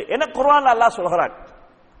சொல்லப்பட்டது என குர்ஆன் அல்லாஹ் சொல்கிறான்.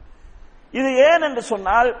 இது ஏன் என்று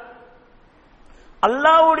சொன்னால்,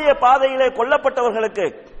 அல்லாஹ்வுடைய பாதையிலே கொல்லப்பட்டவர்களுக்கு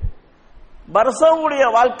பர்சவுடைய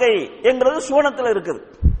வாழ்க்கை என்கிறது சுவனத்தில் இருக்குது.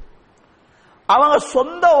 அவங்க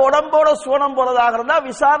சொந்த உடம்போட சுவனம் போறதாக இருந்தா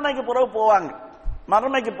விசாரணைக்கு பிறகு போவாங்க,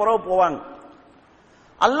 மறுமைக்கு பிறகு போவாங்க.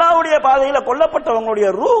 அல்லாஹ்வுடைய பாதையில கொல்லப்பட்டவங்களுடைய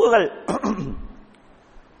ரூஹுகள்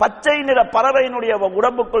பச்சை நிற பறவையினுடைய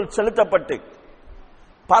உடம்புக்குள் செலுத்தப்பட்டு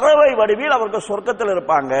பறவை வடிவில் அவர்கள் சொர்க்கத்தில்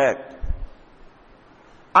இருப்பாங்க.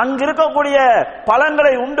 அங்கிருக்கக்கூடிய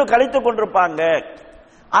பழங்களை உண்டு கழித்துக் கொண்டிருப்பாங்க.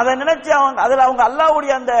 அதை நினைச்சு அதுல அவங்க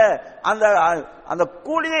அல்லாஹ்வுடைய அந்த அந்த அந்த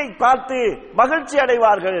கூலியை பார்த்து மகிழ்ச்சி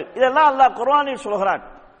அடைவார்கள். இதெல்லாம் அல்லாஹ் குர்ஆனில் சொல்கிறான்.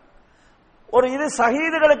 இது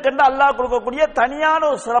ஷஹீதுகளுக்கு அல்லாஹ் கொடுக்கக்கூடிய தனியான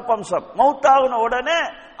ஒரு சிறப்பம்சம். மௌத்தாவின உடனே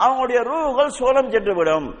அவங்களுடைய ரூஹுகள் சோலம் சென்று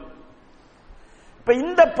விடும். இப்ப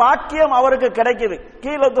இந்த பாக்கியம் அவருக்கு கிடைக்குது.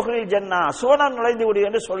 கீழ துஹ்ரில் ஜன்னா, சோனம் நுழைந்து விடு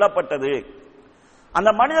என்று சொல்லப்பட்டது. அந்த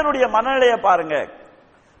மனிதனுடைய மனநிலையை பாருங்க.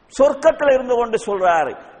 சொர்க்கத்தில் இருந்து கொண்டு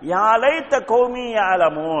சொல்றாரு, யாலைத்த கௌமி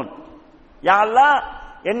யாலமூன், யா அல்லாஹ்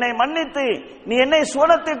என்னை மன்னித்து நீ என்னை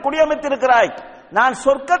சோனத்தில் குடியமைத்திருக்கிறாய், நான்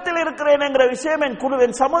சொர்க்கத்தில் இருக்கிறேன் என்கிற விஷயம்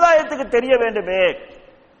என் சமுதாயத்துக்கு தெரிய வேண்டுமே.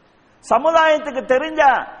 சமுதாயத்துக்கு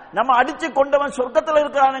தெரிஞ்சா நம்ம அடிச்சு கொண்டவன் சொர்க்கத்தில்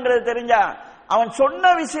இருக்கிறான் தெரிஞ்சா அவன்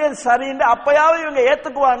சொன்ன விஷயம் சரின்னு அப்பயாவது இவங்க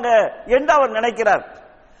ஏத்துக்குவாங்க என்று அவர் நினைக்கிறார்.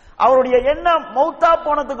 அவருடைய எண்ணம் மௌத்தா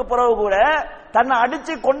போனதுக்கு பிறகு கூட தன்னை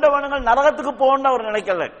அடிச்சு கொண்டவர்கள் நரகத்துக்கு போகணும்னு அவர்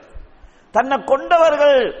நினைக்கல. தன்னை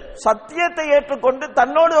கொண்டவர்கள் சத்தியத்தை ஏற்றுக்கொண்டு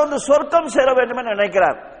தன்னோடு வந்து சொர்க்கம் சேர வேண்டும் என்று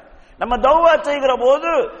நினைக்கிறார். நம்ம தௌவா செய்கிற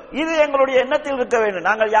போது இது எங்களுடைய எண்ணத்தில் இருக்க வேண்டும்.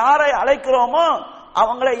 நாங்கள் யாரை அழைக்கிறோமோ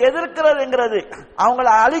அவங்களை எதிர்க்கிறதுங்கிறது,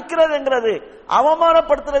 அவங்களை அழிக்கிறதுங்கிறது,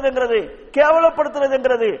 அவமானப்படுத்துறதுங்கிறது,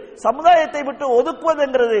 கேவலப்படுத்துறதுங்கிறது, சமுதாயத்தை விட்டு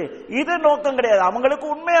ஒதுக்குவதுங்கிறது இது நோக்கம் கிடையாது. அவங்களுக்கு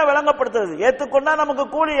உண்மையா விளங்கப்படுத்துறது. ஏற்றுக்கொண்டா நமக்கு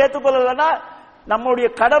கூலி, ஏற்றுக்கொள்ளலன்னா நம்முடைய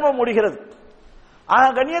கடமை முடிகிறது. ஆனா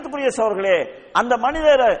கண்ணியத்துக்குரிய சகோதரர்களே, அந்த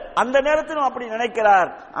மனிதர் அந்த நேரத்திலும் அப்படி நினைக்கிறார்.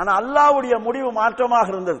 ஆனா அல்லாஹ்வுடைய முடிவு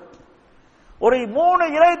மாற்றமாக இருந்தது. ஒரு 3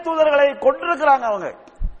 இறை தூதர்களை கொண்டிருக்கிறாங்க அவங்க.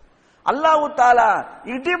 அல்லாஹ் தஆலா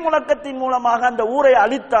இடி முழக்கத்தின் மூலமாக அந்த ஊரை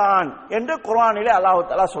அழித்தான் என்று குர்ஆனிலே அல்லாஹ்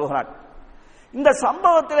தஆலா சொல்கிறான். இந்த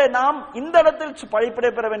சம்பவத்திலே நாம் இந்த இடத்தில்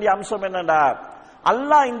படிப்பினை பெற வேண்டிய அம்சம் என்னன்னா,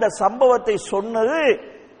 அல்லாஹ் இந்த சம்பவத்தை சொன்னது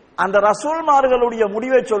அந்த ரசூல்மார்களுடைய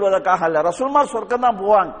முடிவை சொல்வதற்காக அல்ல. ரசூல்மார் சொர்க்கம் தான்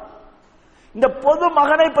போவாங்க. இந்த பொது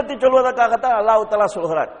மகனை பற்றி சொல்வதற்காகத்தான் அல்லாஹ் தஆலா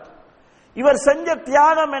சொல்கிறார். இவர் செஞ்ச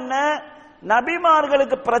தியாகம் என்ன?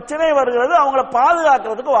 நபிமார்களுக்கு பிரச்சனை வருகிறது, அவங்களை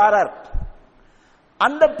பாதுகாக்கிறதுக்கு வாரார்.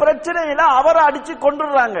 அந்த பிரச்சனையில அவரை அடிச்சு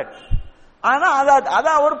கொண்டுறாங்க. ஆனா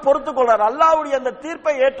அதை அவர் பொறுத்துக் கொள்றார். அல்லாஹ்வுடைய அந்த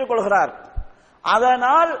தீர்ப்பை ஏற்றுக்கொள்கிறார்.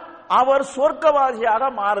 அதனால் அவர் சொர்க்கவாசியாக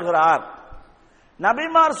மாறுகிறார்.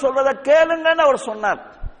 நபிமார் சொல்றதை கேளுங்கன்னு அவர் சொன்னார்.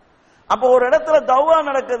 அப்போ ஒரு இடத்துல தௌவா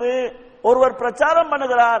நடக்குது, ஒருவர் பிரச்சாரம்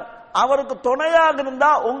பண்ணுகிறார், அவருக்கு துணையாக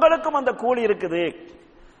இருந்தா உங்களுக்கும் அந்த கூலி இருக்குது.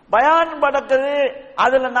 பயான் நடக்குது,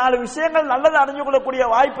 அதுல 4 விஷயங்கள் நல்லது அறிஞ்சு கொள்ளக்கூடிய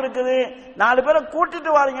வாய்ப்பு இருக்குது. 4 பேரை கூட்டிட்டு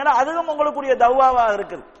வாரீங்கன்னா அதுவும் உங்களுக்குரிய தௌவாவா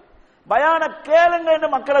இருக்குது. பயான கேளுங்க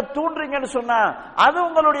மக்களை தூண்டுறீங்கன்னு சொன்னா அது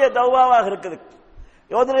உங்களுடைய தௌவாவாக இருக்குது.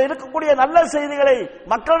 இதுல இருக்கக்கூடிய நல்ல செய்திகளை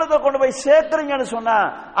மக்களிடத்தை கொண்டு போய் சேர்க்கிறீங்கன்னு சொன்னா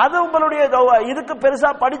அது உங்களுடைய தௌவா. இதுக்கு பெருசா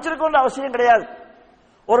படிச்சிருக்கணும்னு அவசியம் கிடையாது.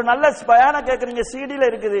 ஒரு நல்ல பயான கேட்கறீங்க, சிடில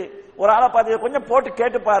இருக்குது, ஒரு ஆளை பார்த்து கொஞ்சம் போட்டு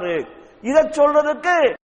கேட்டுப்பாரு. இதை சொல்றதுக்கு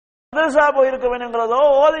மதரசா போயிருக்க வேணுங்கிறதோ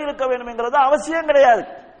ஓதி இருக்க வேணும்ங்கிறதோ அவசியம் கிடையாது.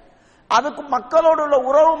 அதுக்கு மக்களோடு உள்ள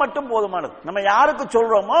உறவு மட்டும் போதுமானது. நம்ம யாருக்கு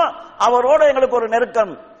சொல்றோமோ அவரோட எங்களுக்கு ஒரு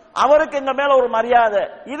நெருக்கம், அவருக்கு எங்க மேல ஒரு மரியாதை,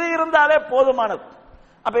 இது இருந்தாலே போதுமானது.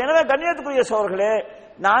 அப்ப எனவே கண்ணியத்துக்குரிய சகோதரர்களே,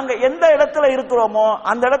 நாங்க எந்த இடத்துல இருக்கிறோமோ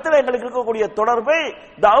அந்த இடத்துல எங்களுக்கு இருக்கக்கூடிய தொடர்பை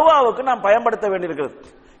தௌவாவுக்கு நாம் பயன்படுத்த வேண்டியிருக்கிறது.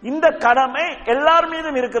 இந்த கடமை எல்லார்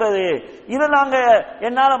மீதும் இருக்கிறது. இது நாங்க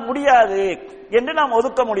என்னால முடியாது என்று நாம்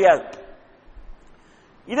ஒதுக்க முடியாது.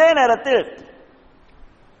 இதே நேரத்தில்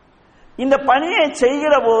இந்த பணியை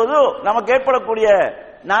செய்கிற போது நமக்கு ஏற்படக்கூடிய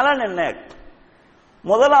நலன் என்ன?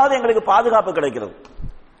 முதலாவது எங்களுக்கு பாதுகாப்பு கிடைக்கிறது.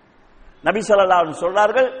 நபி ஸல்லல்லாஹு அலைஹி வஸல்லம்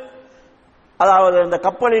சொல்றார்கள், அதாவது இந்த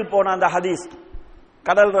கப்பலில் போன அந்த ஹதீஸ்,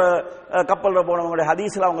 கப்பலில் போனவங்களுடைய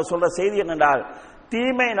ஹதீஸ்ல அவங்க சொல்ற செய்தி என்னென்றால்,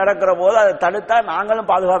 தீமை நடக்கிற போது அதை தடுத்தா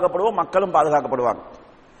நாங்களும் பாதுகாக்கப்படுவோம், மக்களும் பாதுகாக்கப்படுவாங்க.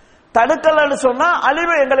 தடுக்கலன்னு சொன்னா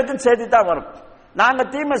அழிவு எங்களுக்கும் சேர்த்து தான் வரும். நாங்க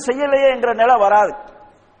தீமை செய்யலையே என்கிற நிலை வராது.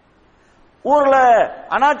 ஊர்ல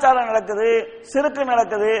அனாச்சாரம் நடக்குது, சிறுக்கு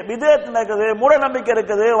நடக்குது, விதேத் நடக்குது, மூட நம்பிக்கை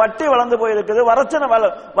இருக்குது, வட்டி வளர்ந்து போயிருக்குது,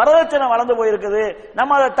 வரதட்சணை வளர்ந்து போயிருக்குது.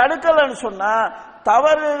 நம்ம அதை தடுக்கலன்னு சொன்னா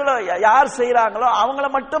தவறுகளை யார் செய்யறாங்களோ அவங்கள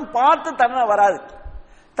மட்டும் பார்த்து தண்டனை வராது,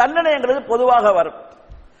 தண்டனை எங்களுக்கு பொதுவாக வரும்.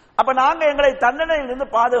 அப்ப நாங்க எங்களை தண்டனையிலிருந்து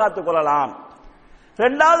பாதுகாத்துக் கொள்ளலாம்.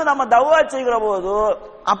 2வது, நம்ம தௌவா செய்கிற போது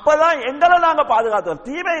அப்பதான் எங்களை நாங்க பாதுகாத்துக்கணும்,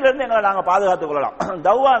 தீமையிலிருந்து எங்களை நாங்க பாதுகாத்துக் கொள்ளலாம்.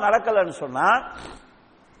 தௌவா நடக்கலன்னு சொன்னா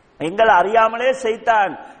எங்களை அறியாமலே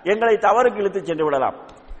சைத்தான் எங்களை தவறுக்கு இழுத்து சென்று விடலாம்.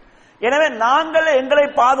 எனவே நாங்கள் எங்களை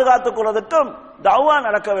பாதுகாத்துக் கொள்வதற்கும் தௌவா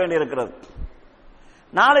நடக்க வேண்டியிருக்கிறது.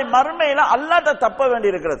 நாளை மறுமையில அல்லாஹ்ட்ட தப்ப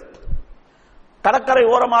வேண்டியிருக்கிறது. கடற்கரை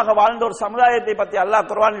ஓரமாக வாழ்ந்த ஒரு சமுதாயத்தை பற்றி அல்லாஹ்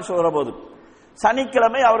குர்ஆனில் சொல்கிற போது,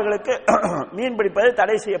 சனிக்கிழமை அவர்களுக்கு மீன் பிடிப்பது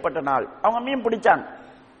தடை செய்யப்பட்ட நாள். அவங்க மீன் பிடிச்சாங்க.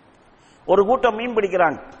 ஒரு கூட்டம் மீன்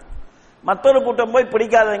பிடிக்கிறாங்க, மற்றொரு கூட்டம் போய்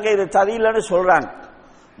பிடிக்காதவங்க இது சரியில்லைன்னு சொல்றாங்க.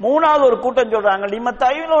 மூணாவது ஒரு கூட்டம் சொல்றாங்க லிம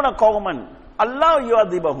தைலோன கோமன் அல்லாஹ்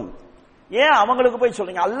யுஅதிபஹும், ஏன் அவங்களுக்கு போய்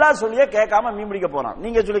சொல்றீங்க? அல்லாஹ் சொல்லியே கேட்காம மீன் பிடிக்க போறான்,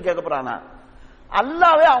 நீங்க சொல்லி கேட்க போறானா?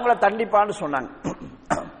 அல்லாஹ்வே அவங்கள தண்டிப்பான்னு சொன்னாங்க.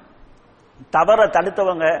 தவற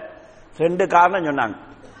தடுத்தவங்க ரெண்டு காரணம் சொன்னாங்க.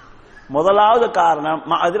 முதலாவது காரணம்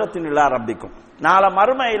மஅதிரத்தினில்லா ரப்பிக்கும், நாளை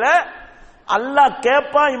மறுமையில அல்லாஹ்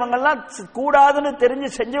கேட்பான், இவங்கெல்லாம் கூடாதுன்னு தெரிஞ்சு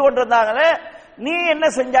செஞ்சு கொண்டிருந்தாங்களே நீ என்ன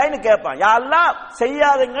செஞ்சாயின்னு கேட்பான். யா அல்லாஹ்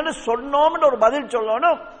செய்யாதுங்கன்னு சொன்னோம்னு ஒரு பதில்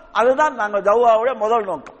சொல்லணும். அதுதான் நாங்க தௌவாவுடைய முதல்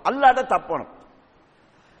நோக்கம், அல்லாஹ்ட்ட தப்பணும்.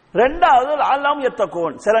 ரெண்டாவது அல்லாஹ்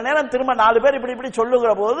யத்தகூன், சில நேரம் திரும்ப 4 பேர் இப்படி இப்படி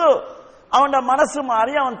சொல்லுகிற போது அவன் மனசு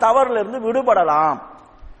மாறி அவன் தவறுல இருந்து விடுபடலாம்.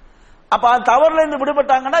 அப்ப அந்த தவறுல இருந்து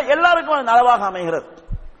விடுபட்டாங்கன்னா எல்லாருக்கும் அது நலவாக அமைகிறது.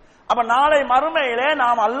 அப்ப நாளை மறுமையிலே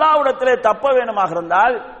நாம் அல்லாஹ்விடத்திலே தப்ப வேண்டுமாக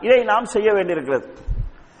இருந்தால் இதை நாம் செய்ய வேண்டியிருக்கிறது.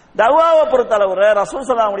 தவாவை பொறுத்தளவு ரசூல்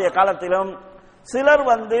ஸல்லல்லாஹு அலைஹி காலத்திலும் சிலர்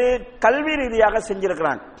கல்வி ரீதியாக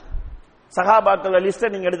செஞ்சிருக்கிறாங்க. சஹாபாக்கள் லிஸ்ட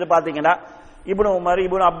நீங்க எடுத்து பாத்தீங்கன்னா Ibn Umar,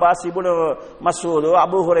 Ibn Abbas, Ibn Masud,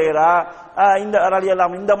 Abu Hurairah, இந்த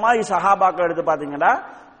ரலியல்லாஹு இந்த மாதிரி சஹாபாக்கள் எடுத்து பாத்தீங்கன்னா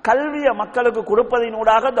கல்வியை மக்களுக்கு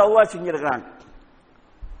கொடுப்பதினூடாக தௌவா செஞ்சிருக்கிறாங்க.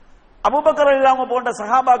 அபூபக்கர் ரலியல்லாஹு போன்ற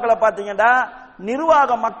சஹாபாக்களை பாத்தீங்கன்னா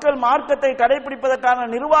நிர்வாக மக்கள் மார்க்கத்தை கடைபிடிப்பதற்கான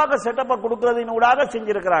நிர்வாக செட்டப்பை கொடுக்கிறதினூடாக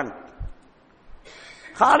செஞ்சிருக்கிறாங்க.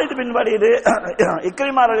 காலித் பின் வலீத்,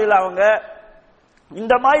 இக்ரிமா ரலியல்லாஹு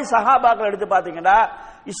இந்த மாதிரி சஹாபாக்கள் எடுத்து பாத்தீங்கன்னா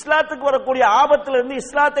இஸ்லாத்துக்கு வரக்கூடிய ஆபத்துல இருந்து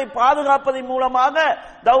இஸ்லாத்தை பாதுகாப்பதன் மூலமாக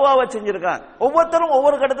தௌவாவை செஞ்சிருக்காங்க. ஒவ்வொருத்தரும்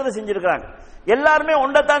ஒவ்வொரு கட்டத்தில் செஞ்சிருக்காங்க. எல்லாருமே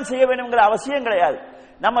ஒன்றத்தான் செய்ய வேண்டும்ங்கிற அவசியம் கிடையாது.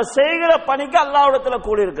 நம்ம செய்கிற பணிக்கு அல்லாஹ்விடத்துல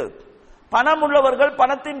கூலி இருக்குது. பணம் உள்ளவர்கள்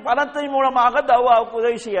பணத்தின் மூலமாக தௌவாவுக்கு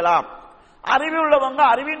உதவி செய்யலாம். அறிவு உள்ளவங்க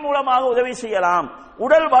அறிவின் மூலமாக உதவி செய்யலாம்.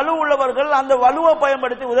 உடல் வலு உள்ளவர்கள் அந்த வலுவை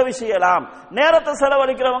பயன்படுத்தி உதவி செய்யலாம். நேரத்தை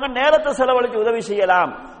செலவழிக்கிறவங்க நேரத்தை செலவழித்து உதவி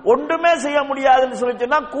செய்யலாம். ஒன்றுமே செய்ய முடியாதுன்னு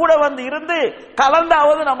சொல்லிச்சுன்னா கூட இருந்து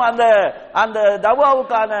கலந்தாவது நம்ம அந்த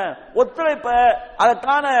தவாவுக்கான ஒத்துழைப்பை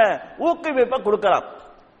அதற்கான ஊக்குவிப்பை கொடுக்கலாம்.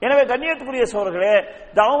 எனவே கண்ணியத்துக்குரிய சோர்களே,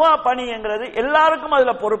 தவா பணி என்கிறது எல்லாருக்கும்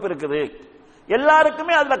அதுல பொறுப்பு இருக்குது,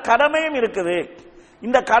 எல்லாருக்குமே அதுல கடமையும் இருக்குது.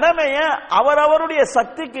 இந்த கடமையை அவரவருடைய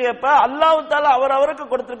சக்திக்கு ஏற்ப அல்லாஹ் தஆலா அவரவருக்கு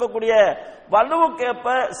கொடுத்திருக்கக்கூடிய வலுவுக்கு ஏற்ப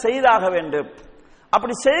செய்தாக வேண்டும்.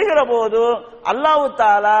 அப்படி செய்கிற போது அல்லாஹ்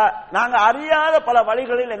தஆலா நாங்க அறியாத பல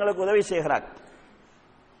வழிகளில் எங்களுக்கு உதவி செய்கிறார்.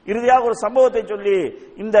 இறுதியாக ஒரு சம்பவத்தை சொல்லி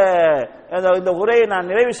இந்த உரையை நான்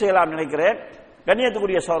நிறைவு செய்யலாம் நினைக்கிறேன்.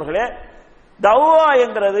 கண்ணியத்துக்குரிய சகோதரர்களே, தௌவா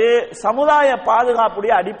என்கிறது சமுதாய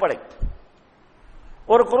பாதுகாப்புடைய அடிப்படை.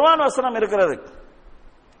 ஒரு குர்ஆன் வசனம் இருக்கிறது,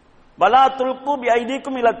 வலா துல்கு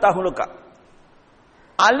பிஐதீக்கும் இலா தஹ்லுகா,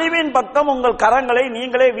 அழிவின் பக்கம் உங்கள் கரங்களை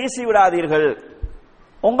நீங்களே வீசி விடாதீர்கள்,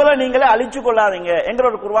 உங்களை நீங்களே அழிச்சு கொள்ளாதீங்க என்கிற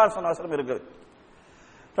ஒரு குர்ஆன் வசனம் இருக்குது.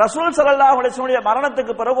 ரசூல் ஸல்லல்லாஹு அலைஹி வஸல்லம்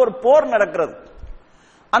மரணத்துக்கு பிறகு ஒரு போர் நடக்கிறது.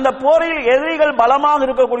 அந்த போரில் எதிரிகள் பலமாக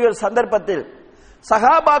இருக்கக்கூடிய ஒரு சந்தர்ப்பத்தில்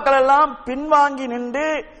சஹாபாக்கள் எல்லாம் பின்வாங்கி நின்று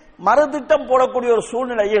மறுதிட்டம் போடக்கூடிய ஒரு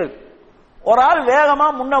சூழ்நிலையில் ஒரு ஆள் வேகமா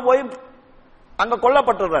முன்ன போய் அங்க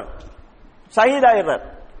கொல்லப்பட்டுறார், ஷஹீதாயிறார்.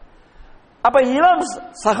 அப்ப இளம்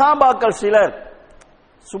சஹாபாக்கள் சிலர்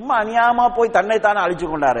சும்மா அநியாயமா போய் தன்னைத்தானே அழிச்சு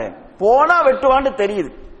கொண்டாரு, போனா வெட்டுவான்னு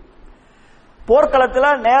தெரியுது. போர்க்களத்துல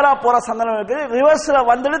நேரா போற சந்தர்ப்பம் இருக்குது, ரிவர்ஸ்ல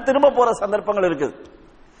வந்துட்டு திரும்ப போற சந்தர்ப்பங்கள் இருக்குது.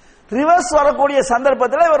 ரிவர்ஸ் வரக்கூடிய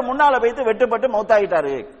சந்தர்ப்பத்தில் இவர் முன்னால வைத்து வெட்டுப்பட்டு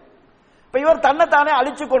மௌத்தாயிட்டாரு. இப்ப இவர் தன்னைத்தானே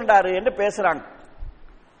அழிச்சு கொண்டாரு என்று பேசுறாங்க.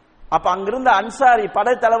 அப்ப அங்கிருந்த அன்சாரி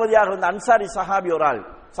படை தளபதியாக இருந்த அன்சாரி சஹாபி ஒரு ஆள்,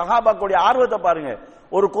 சஹாபாக்குடைய ஆர்வத்தை பாருங்க.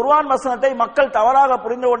 ஒரு குர்ஆன் வசனத்தை மக்கள் தவறாக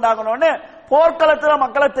புரிந்து கொண்டாங்கன்னு போர்க்களத்துல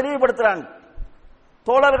மக்களை தெளிவுபடுத்துறாங்க.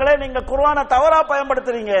 தோழர்களே, நீங்க குர்ஆனை தவறா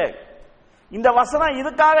பயன்படுத்துறீங்க, இந்த வசனம்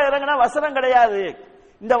இதுக்காக இறங்கின வசனம் கிடையாது,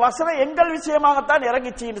 இந்த வசனம் எங்கள் விஷயமாகத்தான்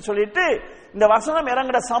இறங்கிச்சுன்னு சொல்லிட்டு இந்த வசனம்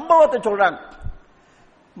இறங்கின சம்பவத்தை சொல்றாங்க.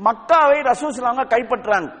 மக்காவை ரசூல் ஸல்லல்லாஹு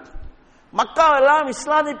கைப்பற்றாங்க. மக்காவெல்லாம்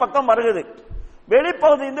இஸ்லாத்தின் பக்கம் வருகிறது.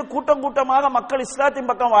 வெளிப்பகுதியிலிருந்து கூட்டம் கூட்டமாக மக்கள் இஸ்லாத்தின்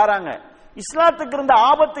பக்கம் வராங்க. இஸ்லாத்துக்கு இருந்த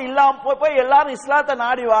ஆபத்து இல்லாம போய் எல்லாரும் இஸ்லாத்தை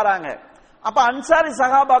நாடி வராங்க. அப்ப அன்சாரி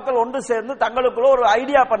சஹாபாக்கள் ஒன்று சேர்ந்து தங்களுக்குள்ள ஒரு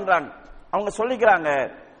ஐடியா பண்றாங்க. அவங்க சொல்லிக்கிறாங்க,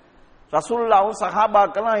 ரசூலுல்லாஹும்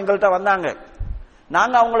சஹாபாக்களும் எங்கள்கிட்ட வந்தாங்க,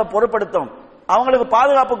 நாங்க அவங்கள பொறுப்படுத்தோம், அவங்களுக்கு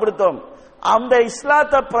பாதுகாப்பு கொடுத்தோம், அந்த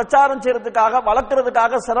இஸ்லாத்தை பிரச்சாரம் செய்யறதுக்காக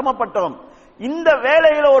வளர்க்கறதுக்காக சிரமப்பட்டோம். இந்த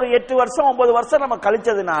வேலையில ஒரு 8 வருஷம் 9 வருஷம் நம்ம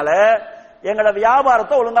கழிச்சதுனால எங்களோட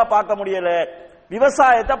வியாபாரத்தை ஒழுங்கா பார்க்க முடியல,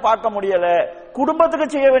 விவசாயத்தை பார்க்க முடியல, குடும்பத்துக்கு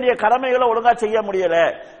செய்ய வேண்டிய கடமைகளை ஒழுங்கா செய்ய முடியல.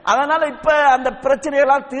 அதனால இப்ப அந்த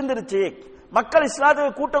பிரச்சனையெல்லாம் தீர்ந்துருச்சு, மக்கள்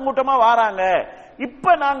இஸ்லாத்துக்கு கூட்டம் கூட்டமா வராங்க.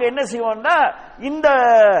 இப்ப நாங்க என்ன செய்வோம்னா இந்த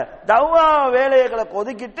தௌவா வேலைகளை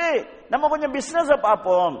ஒதுக்கிட்டு நம்ம கொஞ்சம் பிசினஸ்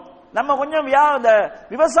பார்ப்போம், நம்ம கொஞ்சம்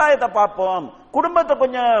விவசாயத்தை பார்ப்போம், குடும்பத்தை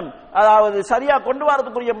கொஞ்சம் அதாவது சரியா கொண்டு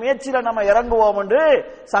வரதுக்குரிய முயற்சியில நம்ம இறங்குவோம் என்று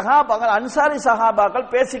சஹாபாக்கள் அன்சாரி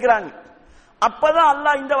சஹாபாக்கள் பேசிக்கிறாங்க. அப்பதான்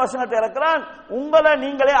அல்லாஹ் இந்த வசனத்தை இறக்குறான், உங்களை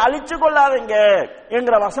நீங்களே அழிச்சு கொள்ளாதீங்க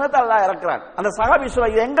என்கிற வசனத்தை அல்லாஹ் இறக்குறான். அந்த சஹாபி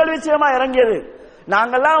சொல்ல, இது எங்கள் விஷயமா இறங்கியது,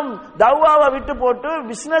 நாங்கெல்லாம் தவ்வாவை விட்டு போட்டு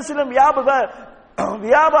பிசினஸிலும்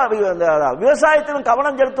விவசாயத்திலும்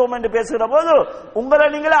கவனம் செலுத்துவோம் என்று பேசுகிற போது உங்களை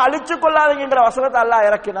நீங்களே அழிச்சு கொள்ளாதீங்கிற வசனத்தை அல்லாஹ்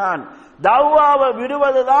இறக்கினான். தவ்வாவை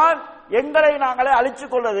விடுவதுதான் எங்களை நாங்களே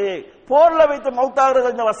அழிச்சுக் கொள்வது, போர்ல வைத்து மௌத்தாகிறது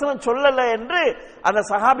இந்த வசனம் சொல்லல என்று அந்த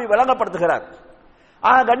சஹாபி விளங்கப்படுத்துகிறார்.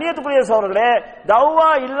 கண்ணியத்துக்குரிய சகோதரர்களே, தவ்வா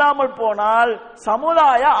இல்லாமல் போனால்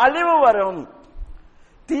சமுதாய அழிவு வரும்.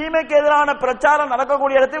 தீமைக்கு எதிரான பிரச்சாரம்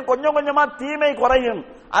நடக்கக்கூடிய இடத்தில் கொஞ்சம் கொஞ்சமா தீமை குறையும்,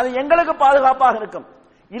 அது எங்களுக்கு பாதுகாப்பாக இருக்கும்.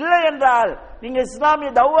 இல்லை என்றால் நீங்க இஸ்லாமிய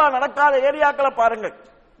தவ்வா நடக்காத ஏரியாக்களை பாருங்கள்,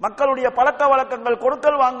 மக்களுடைய பழக்க வழக்கங்கள்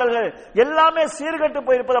கொடுக்கல் வாங்கல்கள் எல்லாமே சீர்கெட்டு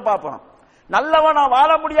போயிருப்பதை பார்ப்போம். நல்லவனா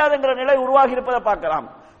வாழ முடியாது என்கிற நிலை உருவாகி இருப்பதை பார்க்கலாம்.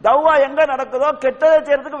 தவ்வா எங்க நடக்குதோ கெட்டதை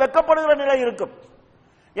செய்யறதுக்கு வெக்கப்படுகிற நிலை இருக்கும்.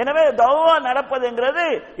 எனவே தவ்வா நடப்பதுங்கிறது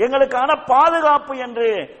எங்களுக்கான பாதுகாப்பு என்று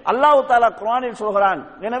அல்லாஹ் தஆலா குர்ஆனில் சொல்கிறான்.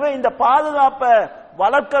 எனவே இந்த பாதுகாப்பை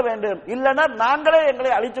வளர்க்க வேண்டும், இல்லைன்னா நாங்களே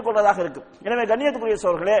எங்களை அழித்துக் கொள்வதாக இருக்கும். எனவே கண்ணியத்துக்குரிய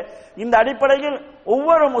சகோதரர்களே, இந்த அடிப்படையில்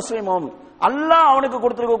ஒவ்வொரு முஸ்லிமும் அல்லாஹ் அவனுக்கு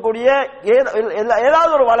கொடுத்திருக்கக்கூடிய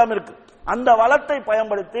ஏதாவது ஒரு வளம் இருக்கு, அந்த வளத்தை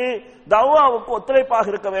பயன்படுத்தி தவ்வாவுக்கு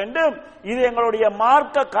ஒத்துழைப்பாக இருக்க வேண்டும். இது எங்களுடைய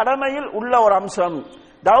மார்க்க கடமையில் உள்ள ஒரு அம்சம்.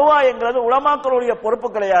 தவ்வா என்கிறது உலமாக்களுடைய பொறுப்பு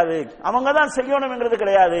கிடையாது, அவங்க தான் செய்யணும் என்கிறது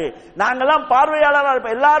கிடையாது. நாங்கெல்லாம்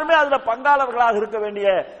பார்வையாளராக எல்லாருமே அதுல பங்காளர்களாக இருக்க வேண்டிய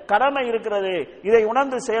கடமை இருக்கிறது. இதை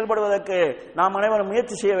உணர்ந்து செயல்படுவதற்கு நாம் அனைவரும்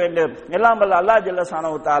முயற்சி செய்ய வேண்டும். எல்லாம் வல்ல அல்லாஹ் ஜல்ல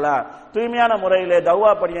ஷானஹு தஆலா தூய்மையான முறையிலே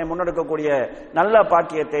தவ்வா பணியை முன்னெடுக்கக்கூடிய நல்ல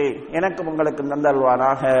பாக்கியத்தை எனக்கும் உங்களுக்கு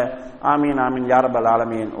தந்தல்வானாக. ஆமீன் ஆமீன் யா ரப்பல்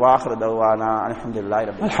ஆலமீன். வாஹிரு தவ்வானா அல்ஹம்துலில்லாஹி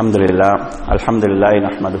அல்ஹம்துலில்லாஹி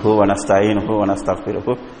நஹ்மதுஹு வ நஸ்தஈனுஹு வ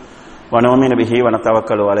நஸ்தக்ஃபிருஹு ونؤمن به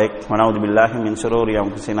ونتوكل عليه ونعوذ بالله من شرور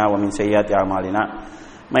انفسنا ومن سيئات اعمالنا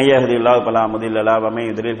من يهده الله فلا مضل له ومن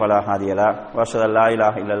يضلل فلا هادي له واشهد ان لا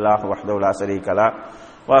اله الا الله وحده لا شريك له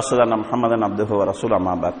واشهد ان محمدا عبده ورسوله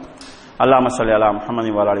اما بعد اللهم صل على محمد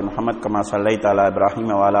وعلى ال محمد كما صليت على ابراهيم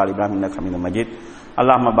وعلى ال ابراهيم انك حميد مجيد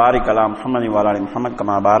اللهم بارك على محمد وعلى ال محمد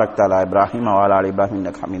كما باركت على ابراهيم وعلى ال ابراهيم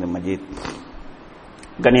انك حميد مجيد.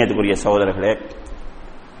 கண்ணியத்துக்குரிய சகோதரர்களே,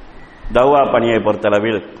 தவ்வா பணியை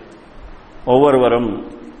பொறுத்தளவில் ஒவ்வொருவரும்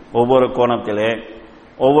ஒவ்வொரு கோணத்திலே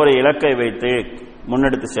ஒவ்வொரு இலக்கை வைத்து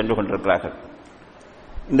முன்னெடுத்து சென்று கொண்டிருக்கிறார்கள்.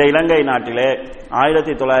 இந்த இலங்கை நாட்டிலே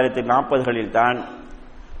 1940களில் தான்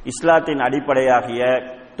இஸ்லாத்தின் அடிப்படையாகிய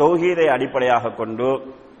தௌஹீதை அடிப்படையாக கொண்டு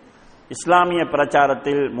இஸ்லாமிய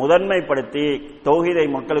பிரச்சாரத்தில் முதன்மைப்படுத்தி தௌஹீதை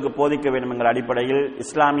மக்களுக்கு போதிக்க வேண்டும் என்கிற அடிப்படையில்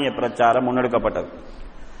இஸ்லாமிய பிரச்சாரம் முன்னெடுக்கப்பட்டது.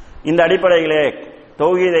 இந்த அடிப்படையிலே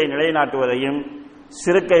தௌஹீதை நிலைநாட்டுவதையும்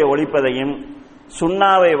சிறுக்கை ஒழிப்பதையும்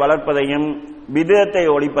சுன்னாவை வளர்ப்பதையும் பிதத்தை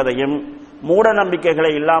ஒழிப்பதையும் மூட நம்பிக்கைகளை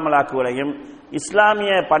இல்லாமலாக்குவதையும்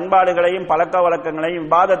இஸ்லாமிய பண்பாடுகளையும் பழக்க வழக்கங்களையும்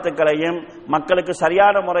இபாதத்துக்களையும் மக்களுக்கு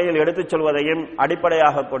சரியான முறையில் எடுத்துச் சொல்வதையும்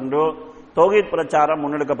அடிப்படையாக கொண்டு தௌஹீத் பிரச்சாரம்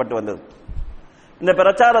முன்னெடுக்கப்பட்டு வந்தது. இந்த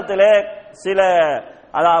பிரச்சாரத்திலே சில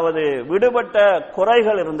விடுபட்ட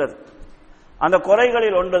குறைகள் இருந்தது. அந்த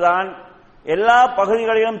குறைகளில் ஒன்றுதான், எல்லா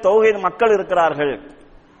பகுதிகளிலும் தௌஹீத் மக்கள் இருக்கிறார்கள்,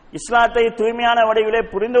 இஸ்லாத்தை தூய்மையான வடிவிலே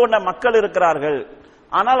புரிந்து கொண்ட மக்கள் இருக்கிறார்கள்,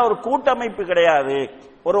 ஆனால் ஒரு கூட்டமைப்பு கிடையாது,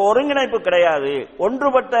 ஒரு ஒருங்கிணைப்பு கிடையாது,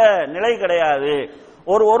 ஒன்றுபட்ட நிலை கிடையாது,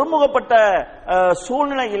 ஒரு ஒருமுகப்பட்ட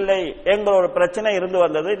சூழ்நிலை இல்லை என்கிற ஒரு பிரச்சனை இருந்து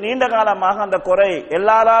வந்தது. நீண்ட காலமாக அந்த குறை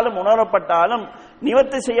எல்லாராலும் உணரப்பட்டாலும்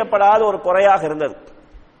நிவர்த்தி செய்யப்படாத ஒரு குறையாக இருந்தது.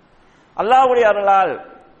 அல்லாஹ்வுடைய அருளால்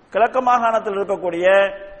கிழக்கு மாகாணத்தில் இருக்கக்கூடிய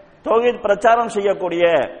தௌஹீத் பிரச்சாரம் செய்யக்கூடிய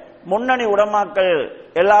முன்னணி உலமாக்கள்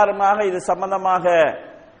எல்லாருமாக இது சம்பந்தமாக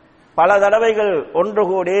பல தடவைகள் ஒன்று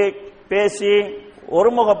கூடி பேசி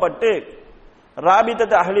ஒருமுகப்பட்டு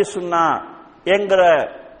ராபித்தத் அஹ்லி சுன்னா என்கிற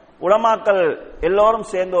உலமாக்கள் எல்லோரும்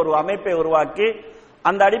சேர்ந்து ஒரு அமைப்பை உருவாக்கி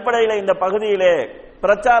அந்த அடிப்படையில் இந்த பகுதியிலே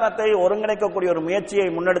பிரச்சாரத்தை ஒருங்கிணைக்கக்கூடிய ஒரு முயற்சியை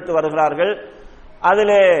முன்னெடுத்து வருகிறார்கள்.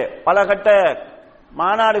 அதிலே பல கட்ட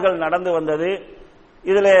மாநாடுகள் நடந்து வந்தது.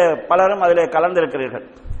 இதிலே பலரும் அதிலே கலந்திருக்கிறீர்கள்.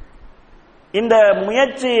 இந்த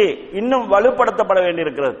முயற்சி இன்னும் வலுப்படுத்தப்பட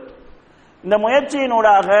வேண்டியிருக்கிறது. இந்த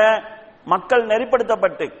முயற்சியினூடாக மக்கள்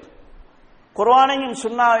நெறிப்படுத்தப்பட்டு குர்ஆனையும்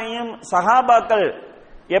சுன்னாவையும் சஹாபாக்கள்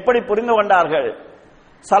எப்படி புரிந்து கொண்டார்கள்,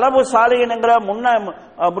 சலபு சாலிஹின் என்கிற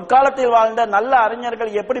முற்காலத்தில் வாழ்ந்த நல்ல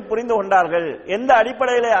அறிஞர்கள் எப்படி புரிந்து கொண்டார்கள், எந்த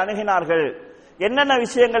அடிப்படையிலே அணுகினார்கள், என்னென்ன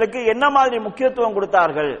விஷயங்களுக்கு என்ன மாதிரி முக்கியத்துவம்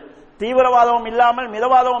கொடுத்தார்கள், தீவிரவாதமும் இல்லாமல்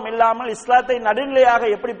மிதவாதமும் இல்லாமல் இஸ்லாத்தை நடுநிலையாக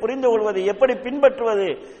எப்படி புரிந்து கொள்வது, எப்படி பின்பற்றுவது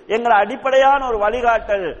என்கிற அடிப்படையான ஒரு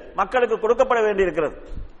வழிகாட்டல் மக்களுக்கு கொடுக்கப்பட வேண்டியிருக்கிறது.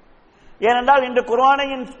 ஏனென்றால் இன்று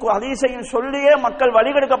குர்ஆனையும் ஹதீஸையும் சொல்லியே மக்கள்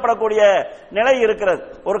வழிகெடுக்கப்படக்கூடிய நிலை இருக்கிறது.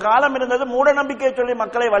 ஒரு காலம் இருந்தது, மூட நம்பிக்கையை சொல்லி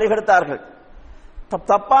மக்களை வழிகெடுத்தார்கள்,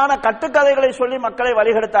 தப்பான கட்டுக்கதைகளை சொல்லி மக்களை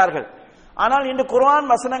வழிகெடுத்தார்கள். ஆனால் இன்று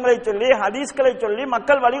குர்ஆன் வசனங்களை சொல்லி ஹதீஸ்களை சொல்லி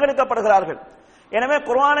மக்கள் வழிகெடுக்கப்படுகிறார்கள். எனவே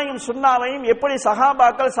குர்ஆனையும் சுன்னாவையும் எப்படி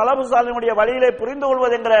சஹாபாக்கள் ஸலஃபு ஸாலிஹுடைய வழியிலே புரிந்து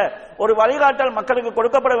கொள்வது என்கிற ஒரு வழிகாட்டல் மக்களுக்கு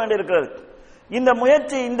கொடுக்கப்பட வேண்டியிருக்கிறது. இந்த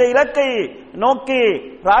முயற்சி, இந்த இலக்கை நோக்கி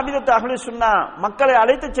ராபிதத் அஹ்லுஸ் சுன்னா மக்களை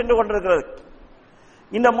அழைத்து சென்று கொண்டிருக்கிறது.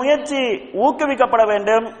 இந்த முயற்சி ஊக்குவிக்கப்பட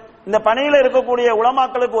வேண்டும். இந்த பணியில் இருக்கக்கூடிய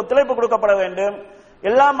உலமாக்களுக்கு ஒத்துழைப்பு கொடுக்கப்பட வேண்டும்.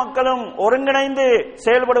 எல்லா மக்களும் ஒருங்கிணைந்து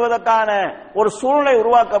செயல்படுவதற்கான ஒரு சூழ்நிலை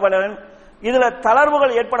உருவாக்கப்பட வேண்டும். இதுல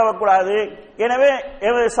தளர்வுகள் ஏற்படக்கூடாது. எனவே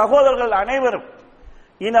சகோதரர்கள் அனைவரும்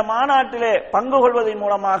இந்த மாநாட்டிலே பங்கு கொள்வதன்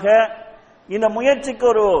மூலமாக இந்த முயற்சிக்கு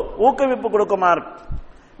ஒரு ஊக்குவிப்பு கொடுக்குமாறு,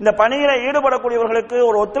 இந்த பணியில ஈடுபடக்கூடியவர்களுக்கு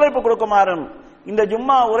ஒரு ஒத்துழைப்பு கொடுக்குமாறும் இந்த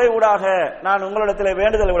ஜும்மா உரை ஊடாக நான் உங்களிடத்தில்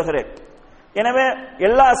வேண்டுதல் விடுகிறேன். எனவே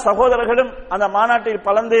எல்லா சகோதரர்களும் அந்த மாநாட்டில்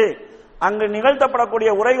கலந்து அங்கு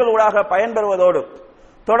நிகழ்த்தப்படக்கூடிய உரைகள் ஊடாக பயன்பெறுவதோடு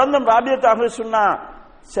தொடர்ந்தும் ராபிதத் அஹ்லுஸ் சுன்னா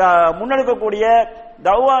முன்னெடுக்கக்கூடிய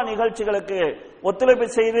தௌவா நிகழ்ச்சிகளுக்கு ஒத்துழைப்பு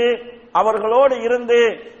செய்து அவர்களோடு இருந்து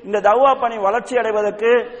இந்த தௌவா பணி வளர்ச்சி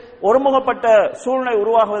அடைவதற்கு, ஒருமுகப்பட்ட சூழ்நிலை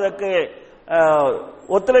உருவாகுவதற்கு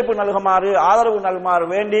ஒத்துழைப்பு நல்குமாறு, ஆதரவு நல்குமாறு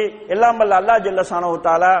வேண்டி எல்லாம் வல்ல அல்லாஹ் ஜல்ல ஷானஹு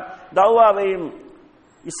தஆலா தௌவாவையும்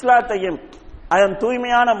இஸ்லாத்தையும் அதன்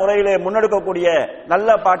தூய்மையான முறையிலே முன்னெடுக்கக்கூடிய நல்ல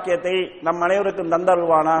பாக்கியத்தை நம் அனைவருக்கும்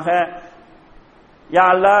தந்தருள்வானாக. யா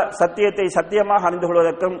அல்லாஹ், சத்தியத்தை சத்தியமாக அறிந்து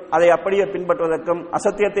கொள்வதற்கும் அதை அப்படியே பின்பற்றுவதற்கும்,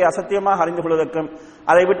 அசத்தியத்தை அசத்தியமாக அறிந்து கொள்வதற்கும்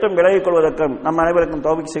அதை விட்டும் விலகிக் கொள்வதற்கும் நம் அனைவருக்கும்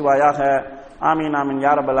தௌஃபீக் செய்வாயாக. ஆமீன் ஆமீன்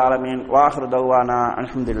யா ரப்பல் ஆலமீன். வாஹிரு தௌவானா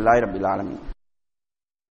அல்ஹம்துலில்லாஹி ரப்பில் ஆலமீன்.